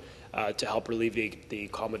term, to help relieve the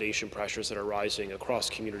accommodation pressures that are rising across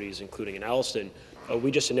communities, including in Alliston. We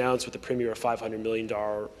just announced with the Premier a $500 million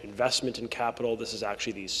investment in capital. This is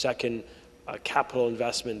actually the second capital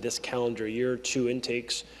investment this calendar year, 2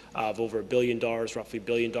 intakes of over $1 billion, roughly $1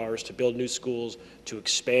 billion to build new schools, to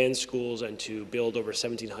expand schools, and to build over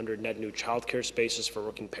 1,700 net new childcare spaces for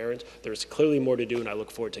working parents. There's clearly more to do, and I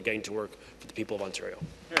look forward to getting to work for the people of Ontario.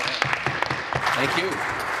 Thank you.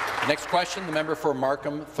 Next question, the member for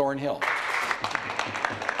Markham Thornhill.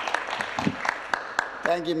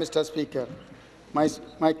 Thank you, Mr. Speaker.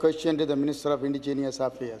 My question to the Minister of Indigenous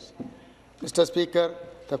Affairs. Mr. Speaker,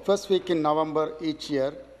 the first week in November each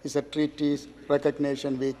year is a Treaties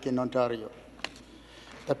Recognition Week in Ontario.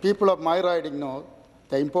 The people of my riding know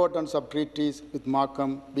the importance of treaties, with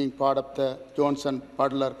Markham being part of the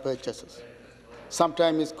Johnson-Butler purchases.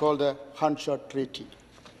 Sometimes it's called the Hunshot Treaty.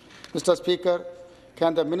 Mr. Speaker,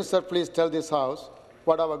 can the Minister please tell this House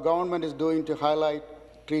what our government is doing to highlight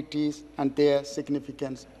treaties and their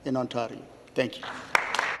significance in Ontario? Thank you.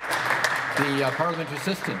 The Parliamentary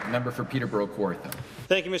Assistant, member for Peterborough-Kawartha.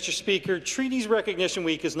 Thank you, Mr. Speaker. Treaties Recognition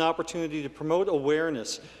Week is an opportunity to promote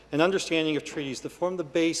awareness and understanding of treaties that form the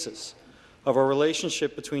basis of our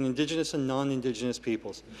relationship between Indigenous and non-Indigenous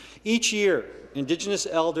peoples. Each year, Indigenous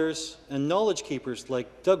elders and knowledge keepers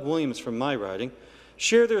like Doug Williams from my riding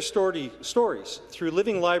share their stories through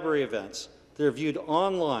living library events that are viewed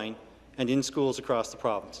online and in schools across the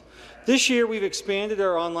province. This year, we've expanded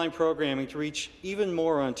our online programming to reach even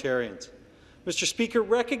more Ontarians. Mr. Speaker,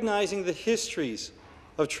 recognizing the histories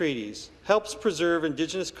of treaties helps preserve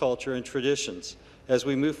Indigenous culture and traditions as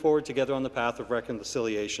we move forward together on the path of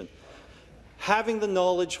reconciliation. Having the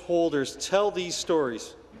knowledge holders tell these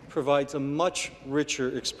stories provides a much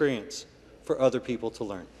richer experience for other people to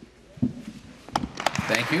learn.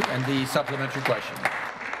 Thank you. And the supplementary question.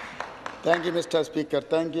 Thank you, Mr. Speaker.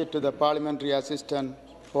 Thank you to the Parliamentary Assistant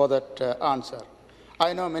for that answer.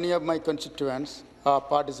 I know many of my constituents are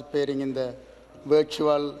participating in the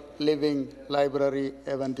virtual living library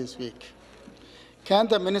event this week. Can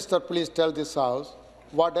the Minister please tell this House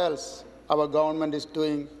what else our government is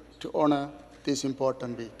doing to honour this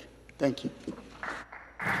important week? Thank you. The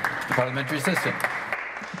Parliamentary Assistant.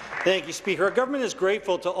 Thank you, Speaker. Our government is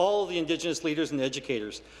grateful to all of the Indigenous leaders and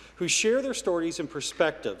educators who share their stories and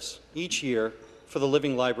perspectives each year for the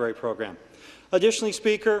Living Library program. Additionally,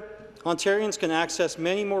 Speaker, Ontarians can access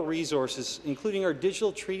many more resources, including our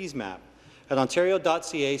digital treaties map at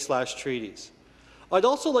ontario.ca/treaties. I'd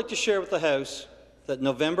also like to share with the House that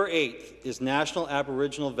November 8th is National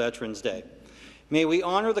Aboriginal Veterans Day. May we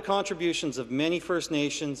honour the contributions of many First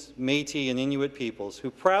Nations, Métis and Inuit peoples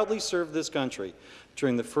who proudly served this country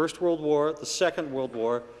during the First World War, the Second World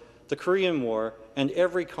War, the Korean War, and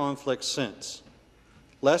every conflict since.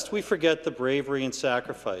 Lest we forget the bravery and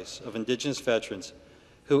sacrifice of Indigenous veterans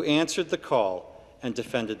who answered the call and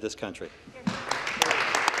defended this country. Thank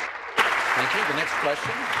you. The next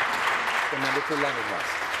question, the member for London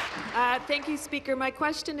West. Thank you, Speaker. My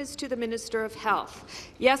question is to the Minister of Health.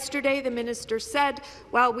 Yesterday, the Minister said,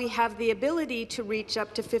 while we have the ability to reach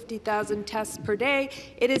up to 50,000 tests per day,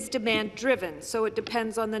 it is demand-driven, so it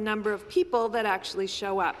depends on the number of people that actually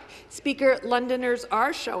show up. Speaker, Londoners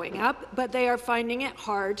are showing up, but they are finding it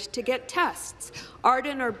hard to get tests.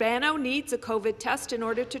 Arden Urbano needs a COVID test in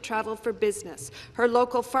order to travel for business. Her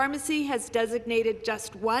local pharmacy has designated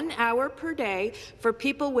just 1 hour per day for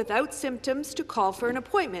people without symptoms to call for an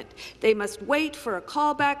appointment. They must wait for a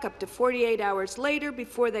callback up to 48 hours later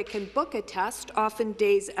before they can book a test, often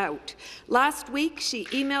days out. Last week, she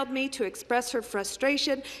emailed me to express her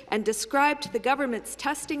frustration and described the government's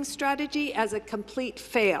testing strategy as a complete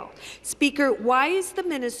fail. Speaker, why is the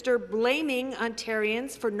minister blaming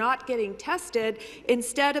Ontarians for not getting tested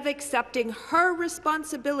instead of accepting her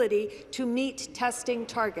responsibility to meet testing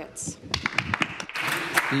targets?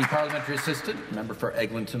 The Parliamentary Assistant, member for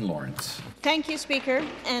Eglinton Lawrence. Thank you, Speaker,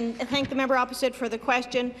 and thank the member opposite for the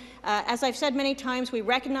question. As I've said many times, we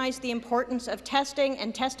recognize the importance of testing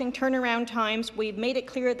and testing turnaround times. We've made it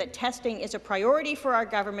clear that testing is a priority for our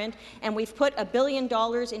government, and we've put $1 billion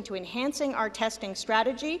into enhancing our testing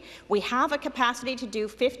strategy. We have a capacity to do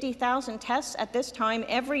 50,000 tests at this time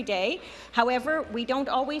every day. However, we don't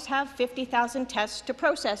always have 50,000 tests to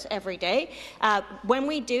process every day. When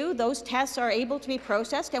we do, those tests are able to be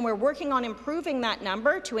processed, and we're working on improving that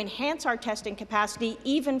number to enhance our testing capacity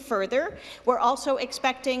even further. We're also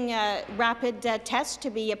expecting rapid tests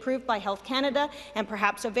to be approved by Health Canada and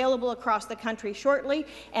perhaps available across the country shortly,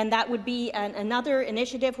 and that would be another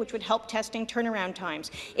initiative which would help testing turnaround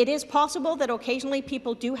times. It is possible that occasionally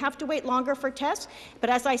people do have to wait longer for tests, but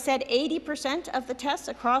as I said, 80% of the tests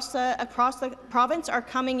across the province are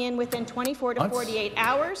coming in within 24 to 48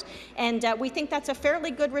 hours, and we think that's a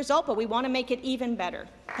fairly good result, but we want to make it even better.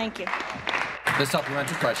 Thank you. The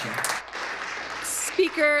supplementary question.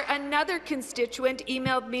 Speaker, another constituent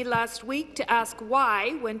emailed me last week to ask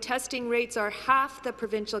why, when testing rates are half the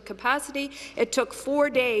provincial capacity, it took 4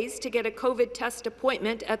 days to get a COVID test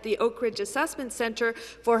appointment at the Oak Ridge Assessment Centre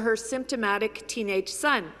for her symptomatic teenage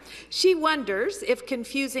son. She wonders if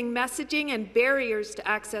confusing messaging and barriers to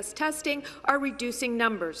access testing are reducing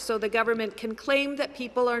numbers, so the government can claim that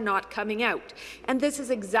people are not coming out. And this is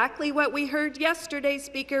exactly what we heard yesterday,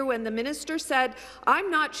 Speaker, when the minister said, "I'm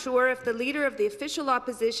not sure if the leader of the official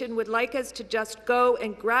opposition would like us to just go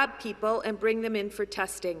and grab people and bring them in for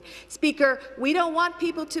testing." Speaker, we don't want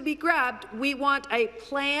people to be grabbed. We want a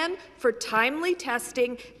plan for timely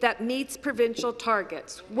testing that meets provincial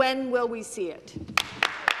targets. When will we see it?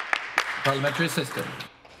 Parliamentary assistant.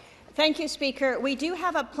 Thank you, Speaker. We do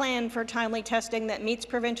have a plan for timely testing that meets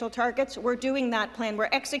provincial targets. We're doing that plan. We're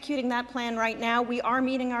executing that plan right now. We are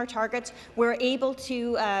meeting our targets. We're able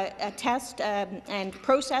to test and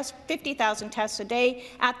process 50,000 tests a day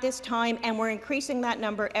at this time, and we're increasing that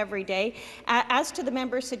number every day. As to the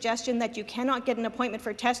member's suggestion that you cannot get an appointment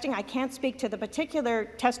for testing, I can't speak to the particular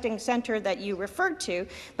testing centre that you referred to,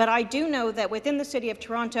 but I do know that within the City of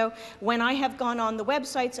Toronto, when I have gone on the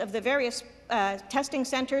websites of the various testing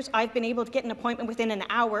centres, I've been able to get an appointment within an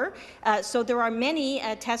hour. So there are many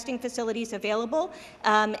testing facilities available,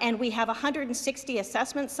 and we have 160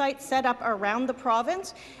 assessment sites set up around the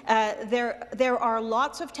province. There are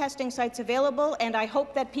lots of testing sites available, and I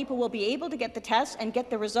hope that people will be able to get the tests and get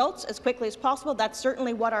the results as quickly as possible. That's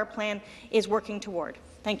certainly what our plan is working toward.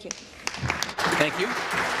 Thank you. Thank you.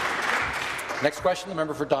 Next question, the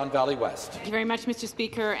member for Don Valley West. Thank you very much, Mr.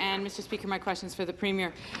 Speaker. And, Mr. Speaker, my question is for the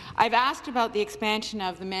Premier. I've asked about the expansion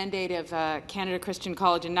of the mandate of Canada Christian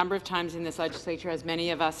College a number of times in this legislature, as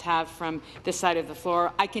many of us have from this side of the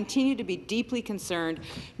floor. I continue to be deeply concerned,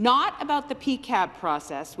 not about the PCAB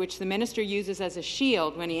process, which the minister uses as a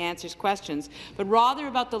shield when he answers questions, but rather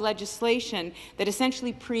about the legislation that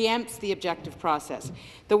essentially preempts the objective process.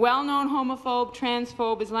 The well-known homophobe,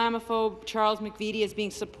 transphobe, Islamophobe Charles McVety is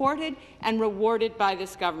being supported and rewarded by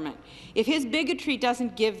this government. If his bigotry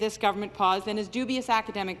doesn't give this government pause, then his dubious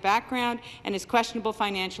academic background and his questionable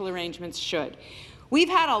financial arrangements should. We've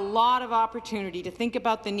had a lot of opportunity to think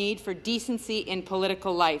about the need for decency in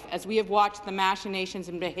political life as we have watched the machinations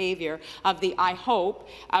and behaviour of the, I hope,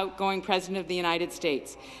 outgoing President of the United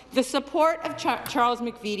States. The support of Charles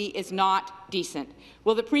McVety is not decent.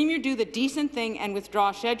 Will the Premier do the decent thing and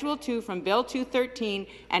withdraw Schedule 2 from Bill 213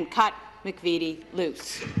 and cut McVety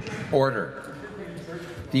loose? Order.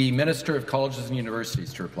 The Minister of Colleges and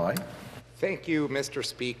Universities to reply. Thank you, Mr.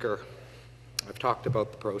 Speaker. I've talked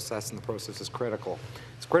about the process, and the process is critical.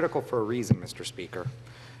 It's critical for a reason, Mr. Speaker.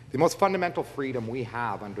 The most fundamental freedom we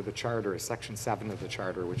have under the Charter is Section 7 of the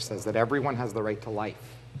Charter, which says that everyone has the right to life,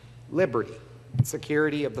 liberty, and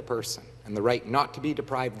security of the person, and the right not to be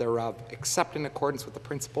deprived thereof, except in accordance with the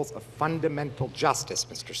principles of fundamental justice,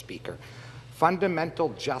 Mr. Speaker. Fundamental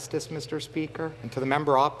justice, Mr. Speaker, and to the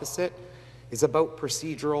member opposite, is about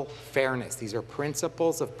procedural fairness. These are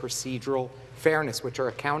principles of procedural fairness, which are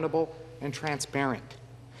accountable and transparent.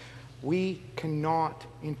 We cannot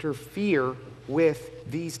interfere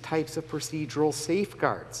with these types of procedural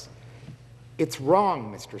safeguards. It's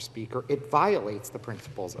wrong, Mr. Speaker. It violates the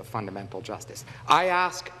principles of fundamental justice. I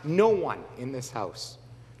ask no one in this House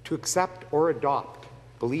to accept or adopt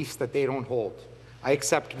beliefs that they don't hold. I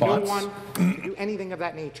accept no one to do anything of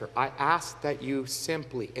that nature. I ask that you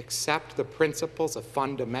simply accept the principles of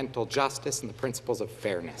fundamental justice and the principles of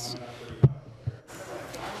fairness.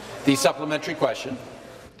 The supplementary question.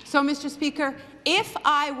 So, Mr. Speaker, if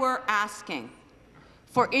I were asking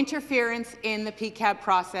for interference in the PCAB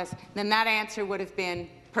process, then that answer would have been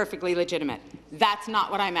perfectly legitimate. That's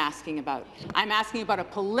not what I'm asking about. I'm asking about a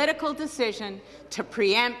political decision to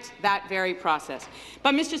preempt that very process.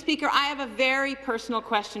 But, Mr. Speaker, I have a very personal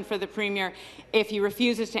question for the Premier if he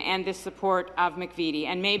refuses to end this support of McVety,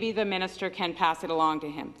 and maybe the minister can pass it along to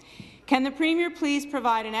him. Can the Premier please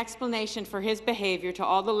provide an explanation for his behaviour to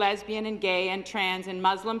all the lesbian and gay and trans and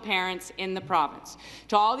Muslim parents in the province,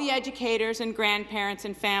 to all the educators and grandparents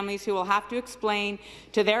and families who will have to explain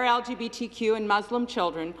to their LGBTQ and Muslim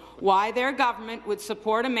children why their government would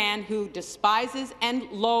support a man who despises and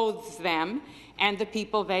loathes them and the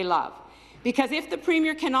people they love? Because if the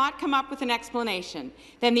Premier cannot come up with an explanation,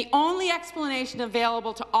 then the only explanation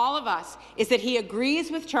available to all of us is that he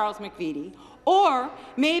agrees with Charles McVety, or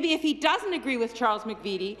maybe if he doesn't agree with Charles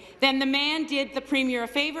McVety, then the man did the Premier a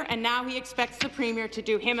favour and now he expects the Premier to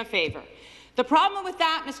do him a favour. The problem with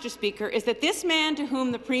that, Mr. Speaker, is that this man to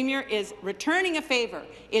whom the Premier is returning a favour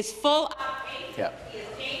is full of hate. Yeah. He is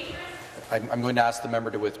dangerous. I'm going to ask the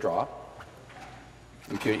member to withdraw.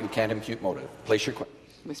 You can't impute motive. Place your question.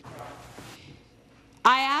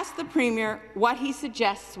 I asked the Premier what he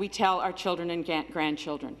suggests we tell our children and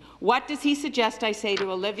grandchildren. What does he suggest I say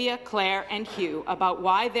to Olivia, Claire and Hugh about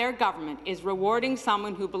why their government is rewarding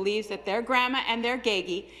someone who believes that their grandma and their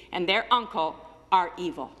Gagey and their uncle are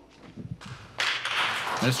evil?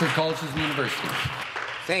 Minister of Colleges and Universities.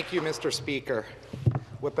 Thank you, Mr. Speaker.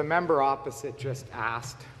 What the member opposite just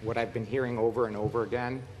asked, what I've been hearing over and over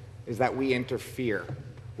again, is that we interfere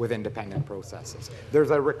with independent processes.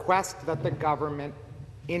 There's a request that the government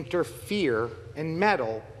interfere and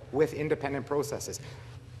meddle with independent processes.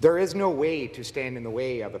 There is no way to stand in the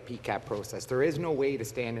way of a PCAB process. There is no way to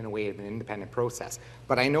stand in the way of an independent process.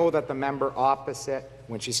 But I know that the member opposite,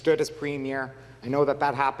 when she stood as Premier, I know that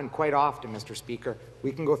that happened quite often, Mr. Speaker.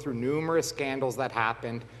 We can go through numerous scandals that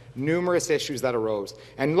happened, numerous issues that arose.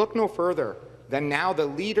 And look no further than now the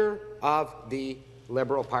leader of the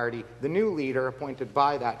Liberal Party, the new leader appointed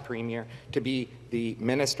by that Premier to be the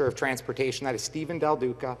Minister of Transportation, that is Stephen Del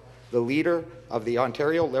Duca, the leader of the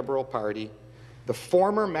Ontario Liberal Party, the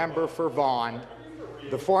former member for Vaughan,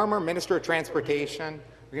 the former Minister of Transportation.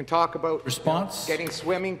 We can talk about getting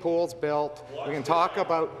swimming pools built. We can talk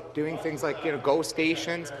about doing things like GO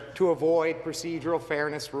stations to avoid procedural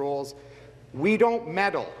fairness rules. We don't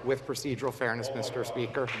meddle with procedural fairness, Mr.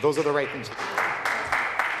 Speaker. Those are the right things to do.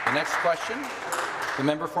 The next question, the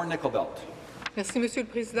member for Nickel Belt. Merci, Monsieur le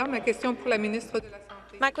Président. Ma question pour la ministre de la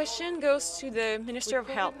Santé. My question goes to the Minister of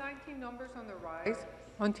Health. With COVID-19 numbers on the rise,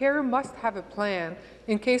 Ontario must have a plan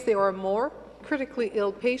in case there are more critically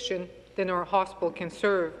ill patients than our hospital can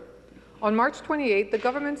serve. On March 28, the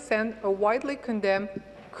government sent a widely condemned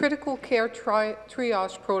critical care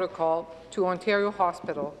triage protocol to Ontario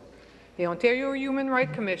Hospital. The Ontario Human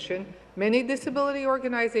Rights Commission, many disability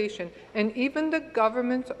organizations, and even the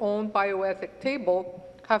government's own bioethic table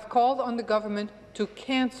have called on the government to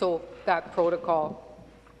cancel that protocol.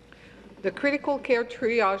 The critical care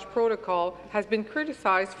triage protocol has been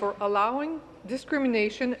criticized for allowing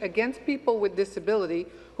discrimination against people with disability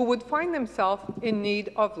who would find themselves in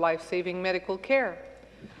need of life-saving medical care.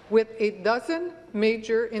 With a dozen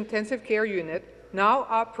major intensive care units now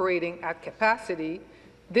operating at capacity,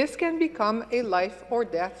 this can become a life or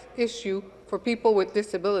death issue for people with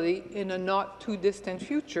disability in a not-too-distant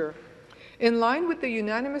future. In line with the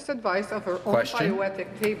unanimous advice of our own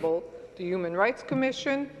bioethic table, the Human Rights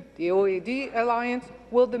Commission, the OAD Alliance,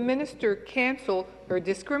 will the minister cancel her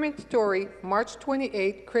discriminatory March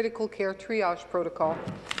 28 critical care triage protocol?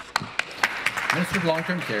 Minister of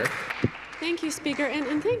Long-Term Care. Thank you, Speaker,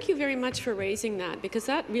 and thank you very much for raising that, because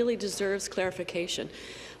that really deserves clarification.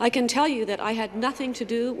 I can tell you that I had nothing to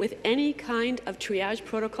do with any kind of triage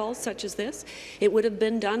protocols such as this. It would have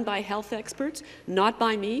been done by health experts, not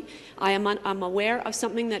by me. I'm aware of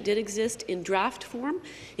something that did exist in draft form.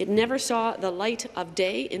 It never saw the light of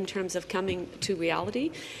day in terms of coming to reality.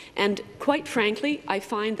 And quite frankly, I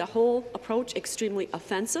find the whole approach extremely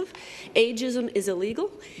offensive. Ageism is illegal.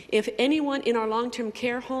 If anyone in our long-term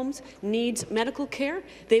care homes needs medical care,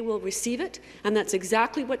 they will receive it, and that's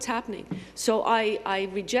exactly what's happening. So I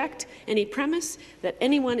reject any premise that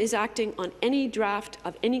anyone is acting on any draft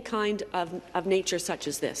of any kind of nature such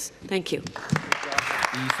as this. Thank you.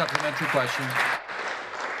 The supplementary question.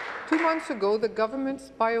 2 months ago, the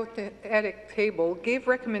government's bioethic table gave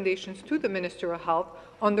recommendations to the Minister of Health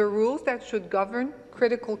on the rules that should govern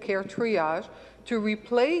critical care triage to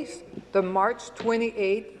replace the March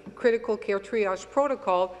 28 critical care triage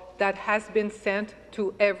protocol that has been sent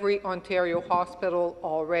to every Ontario hospital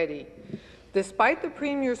already. Despite the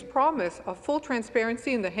Premier's promise of full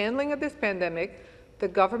transparency in the handling of this pandemic, the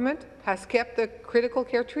government has kept the critical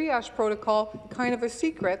care triage protocol kind of a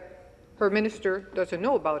secret. Her minister doesn't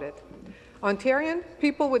know about it. Ontarian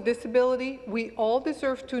people with disability, we all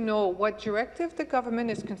deserve to know what directive the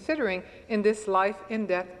government is considering in this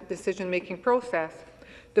life-and-death decision-making process.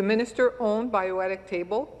 The minister-owned bioethic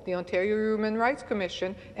table, the Ontario Human Rights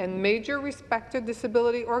Commission, and major respected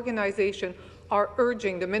disability organizations are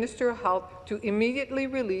urging the Minister of Health to immediately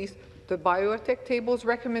release the bioethic table's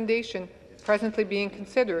recommendation presently being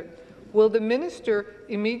considered. Will the minister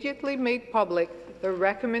immediately make public the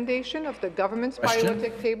recommendation of the government's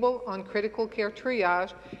bioethic table on critical care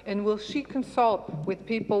triage, and will she consult with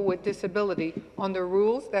people with disability on the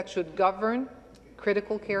rules that should govern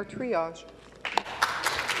critical care triage?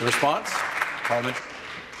 The response, Parliament.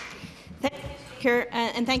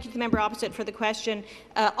 And thank you to the member opposite for the question.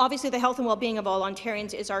 Obviously, the health and well-being of all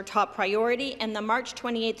Ontarians is our top priority, and the March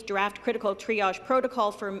 28th draft critical triage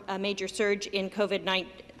protocol for a major surge in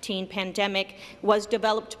COVID-19 pandemic was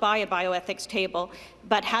developed by a bioethics table.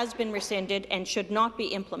 but has been rescinded and should not be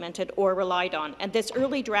implemented or relied on. And this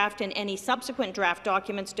early draft and any subsequent draft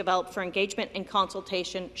documents developed for engagement and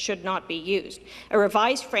consultation should not be used. A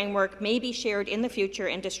revised framework may be shared in the future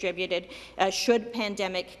and distributed should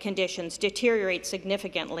pandemic conditions deteriorate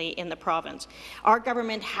significantly in the province. Our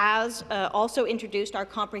government has also introduced our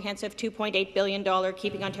comprehensive $2.8 billion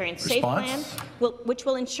Keeping Ontarians Safe plan, which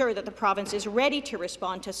will ensure that the province is ready to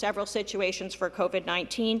respond to several situations for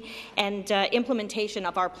COVID-19, and implementation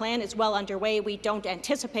of our plan is well underway. We don't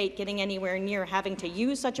anticipate getting anywhere near having to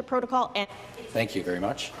use such a protocol. Thank you very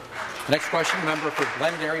much. The next question, the member for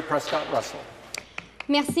Glengarry Prescott Russell.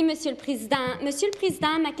 Merci, Monsieur le Président. Monsieur le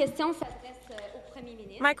Président, ma question s'adresse au Premier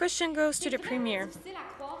ministre. My question goes to the Premier.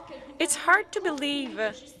 It's hard to believe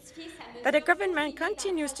that the government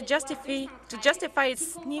continues to justify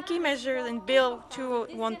its sneaky measure in Bill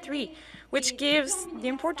 2013, which gives the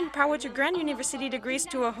important power to grant university degrees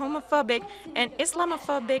to a homophobic and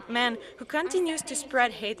Islamophobic man who continues to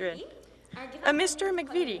spread hatred. Mr.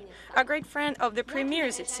 McVitie, a great friend of the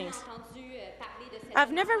Premier's, it seems.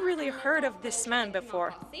 I've never really heard of this man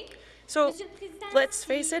before. So, let's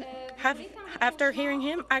face it, after hearing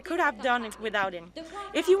him, I could have done it without him.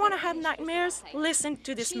 If you want to have nightmares, listen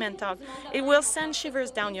to this man talk. It will send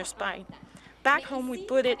shivers down your spine. Back home, we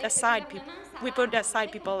put aside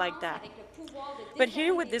people like that. But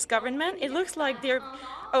here with this government, it looks like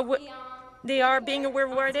they are being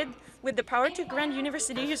rewarded with the power to grant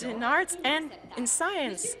universities in arts and in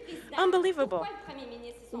science. Unbelievable.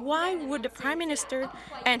 Why would the Prime Minister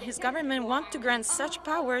and his government want to grant such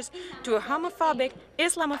powers to a homophobic,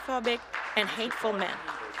 Islamophobic, and hateful man?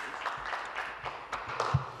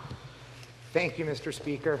 Thank you, Mr.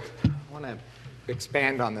 Speaker. I want to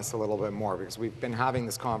expand on this a little bit more because we've been having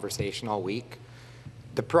this conversation all week.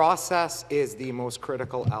 The process is the most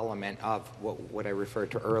critical element of what I referred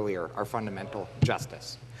to earlier, our fundamental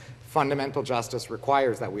justice. Fundamental justice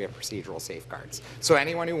requires that we have procedural safeguards. So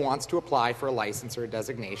anyone who wants to apply for a license or a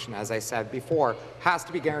designation, as I said before, has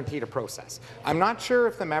to be guaranteed a process. I'm not sure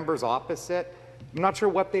if the members opposite, I'm not sure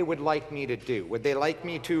what they would like me to do. Would they like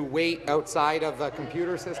me to wait outside of the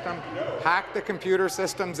computer system, hack the computer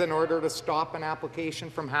systems in order to stop an application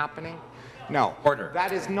from happening? No. Order.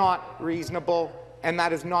 That is not reasonable, and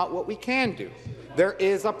that is not what we can do. There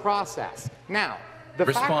is a process. Now, the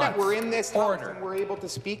fact that we're in this House and we're able to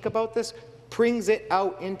speak about this brings it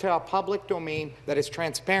out into a public domain that is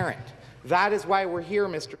transparent. That is why we're here,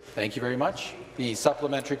 Mr. Thank you very much. The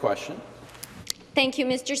supplementary question. Thank you,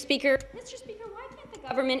 Mr. Speaker. Mr. Speaker, why can't the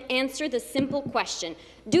government answer the simple question?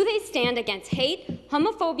 Do they stand against hate,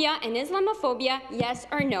 homophobia, and Islamophobia, yes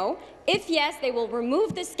or no? If yes, they will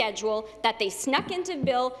remove the schedule that they snuck into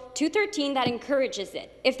Bill 213 that encourages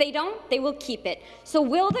it. If they don't, they will keep it. So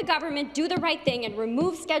will the government do the right thing and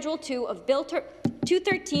remove Schedule 2 of Bill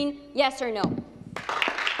 213, yes or no? The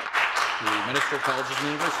Minister of Colleges and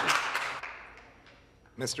Universities.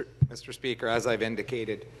 Mr. Speaker, as I've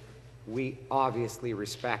indicated, we obviously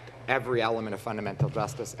respect every element of fundamental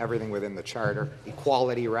justice, everything within the Charter,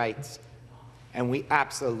 equality rights, and we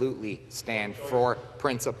absolutely stand for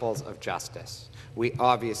principles of justice. We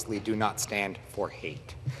obviously do not stand for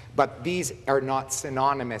hate. But these are not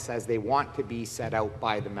synonymous as they want to be set out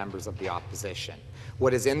by the members of the opposition.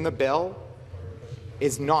 What is in the bill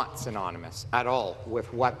is not synonymous at all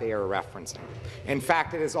with what they are referencing. In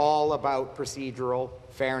fact, it is all about procedural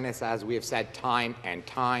fairness, as we have said time and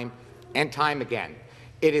time again.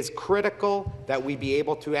 It is critical that we be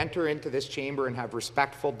able to enter into this chamber and have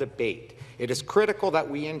respectful debate. It is critical that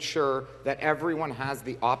we ensure that everyone has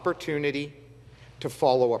the opportunity to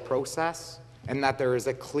follow a process and that there is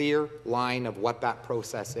a clear line of what that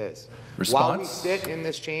process is. Response? While we sit in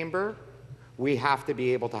this chamber, we have to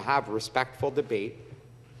be able to have respectful debate,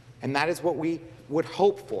 and that is what we would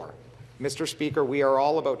hope for. Mr. Speaker, we are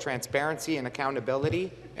all about transparency and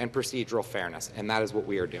accountability and procedural fairness, and that is what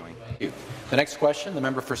we are doing. Thank you. The next question, the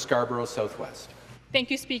member for Scarborough Southwest. Thank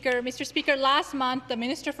you, Speaker. Mr. Speaker, last month, the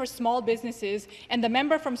Minister for Small Businesses and the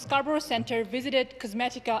member from Scarborough Centre visited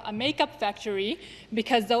Cosmetica, a makeup factory,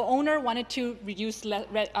 because the owner wanted to reduce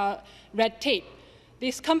red tape.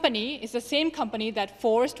 This company is the same company that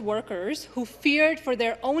forced workers who feared for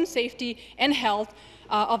their own safety and health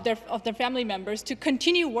of their family members to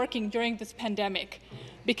continue working during this pandemic,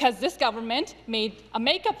 because this government made a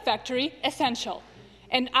makeup factory essential.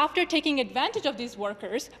 And after taking advantage of these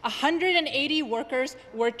workers, 180 workers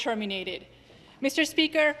were terminated. Mr.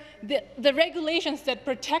 Speaker, the regulations that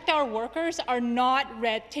protect our workers are not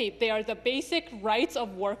red tape. They are the basic rights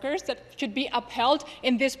of workers that should be upheld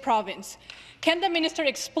in this province. Can the minister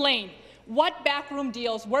explain What backroom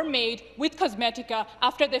deals were made with Cosmetica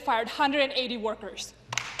after they fired 180 workers?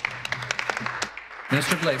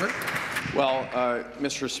 Minister of Labour. Well,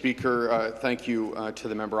 Mr. Speaker, thank you to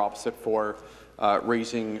the member opposite for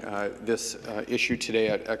raising this issue today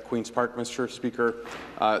at Queen's Park, Mr. Speaker.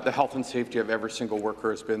 The health and safety of every single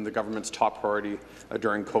worker has been the government's top priority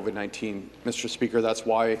during COVID-19. Mr. Speaker, that's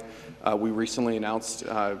why we recently announced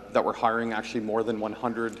that we're hiring actually more than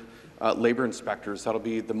 100 labour inspectors. That'll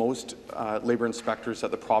be the most labour inspectors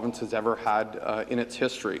that the province has ever had in its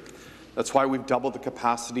history. That's why we've doubled the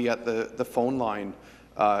capacity at the phone line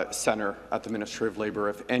centre at the Ministry of Labour.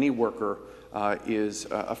 If any worker is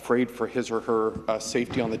afraid for his or her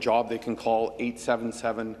safety on the job, they can call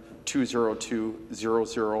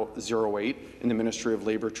 877-202-0008, and the Ministry of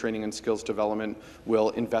Labour Training and Skills Development will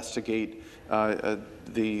investigate the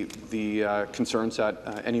concerns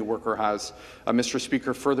that any worker has. Mr.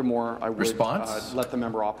 Speaker, furthermore, I would let the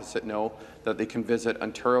member opposite know that they can visit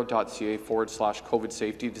ontario.ca/COVID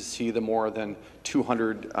safety to see the more than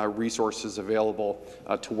 200 resources available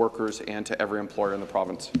to workers and to every employer in the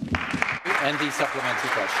province. And the supplementary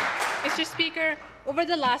question. Mr. Speaker, over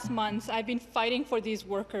the last months, I've been fighting for these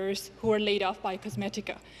workers who were laid off by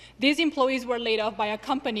Cosmetica. These employees were laid off by a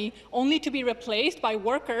company only to be replaced by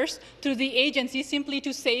workers through the agency simply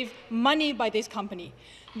to save money by this company.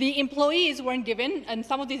 The employees weren't given, and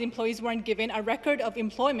some of these employees weren't given, a record of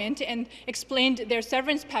employment and explained their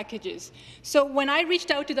severance packages. So when I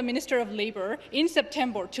reached out to the Minister of Labour in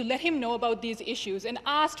September to let him know about these issues and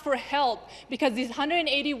asked for help because these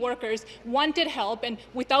 180 workers wanted help, and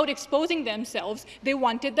without exposing themselves, they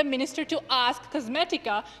wanted the minister to ask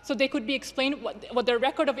Cosmetica so they could be explained what their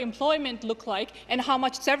record of employment looked like and how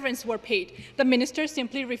much severance were paid. The minister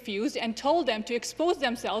simply refused and told them to expose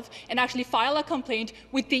themselves and actually file a complaint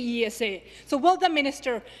with the ESA. So will the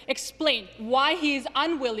minister explain why he is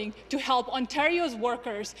unwilling to help Ontario's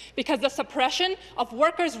workers, because the suppression of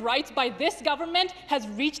workers' rights by this government has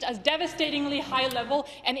reached a devastatingly high level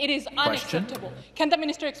and it is unacceptable? Can the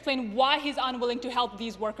minister explain why he's unwilling to help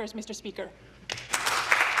these workers, Mr. Speaker?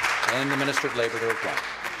 And the Minister of Labour to reply.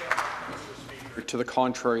 To the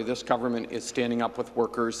contrary, this government is standing up with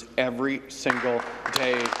workers every single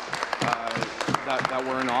day that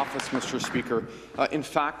we're in office, Mr. Speaker. In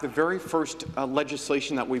fact, the very first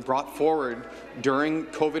legislation that we brought forward during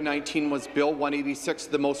COVID-19 was Bill 186,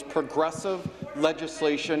 the most progressive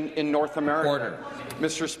legislation in North America. Order.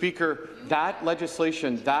 Mr. Speaker, that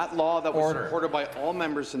legislation, that law that was supported by all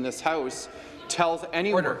members in this House, tells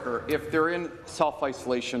any worker if they're in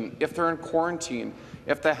self-isolation, if they're in quarantine,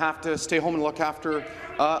 if they have to stay home and look after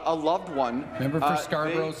a loved one, Member for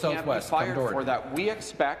Scarborough they can't Southwest, be fired for that. We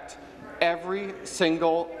expect every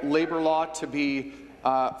single labour law to be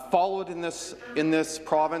followed in this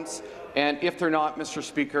province, and if they're not, Mr.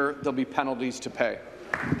 Speaker, there'll be penalties to pay.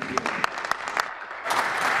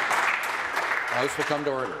 House will come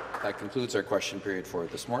to order. That concludes our question period for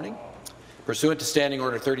this morning. Pursuant to Standing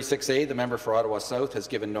Order 36A, the member for Ottawa South has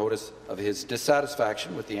given notice of his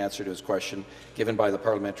dissatisfaction with the answer to his question given by the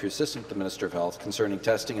Parliamentary Assistant to the Minister of Health concerning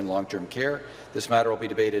testing and long-term care. This matter will be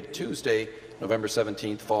debated Tuesday, November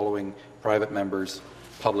 17th, following private members'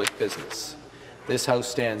 public business. This House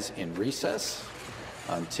stands in recess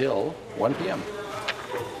until 1 p.m.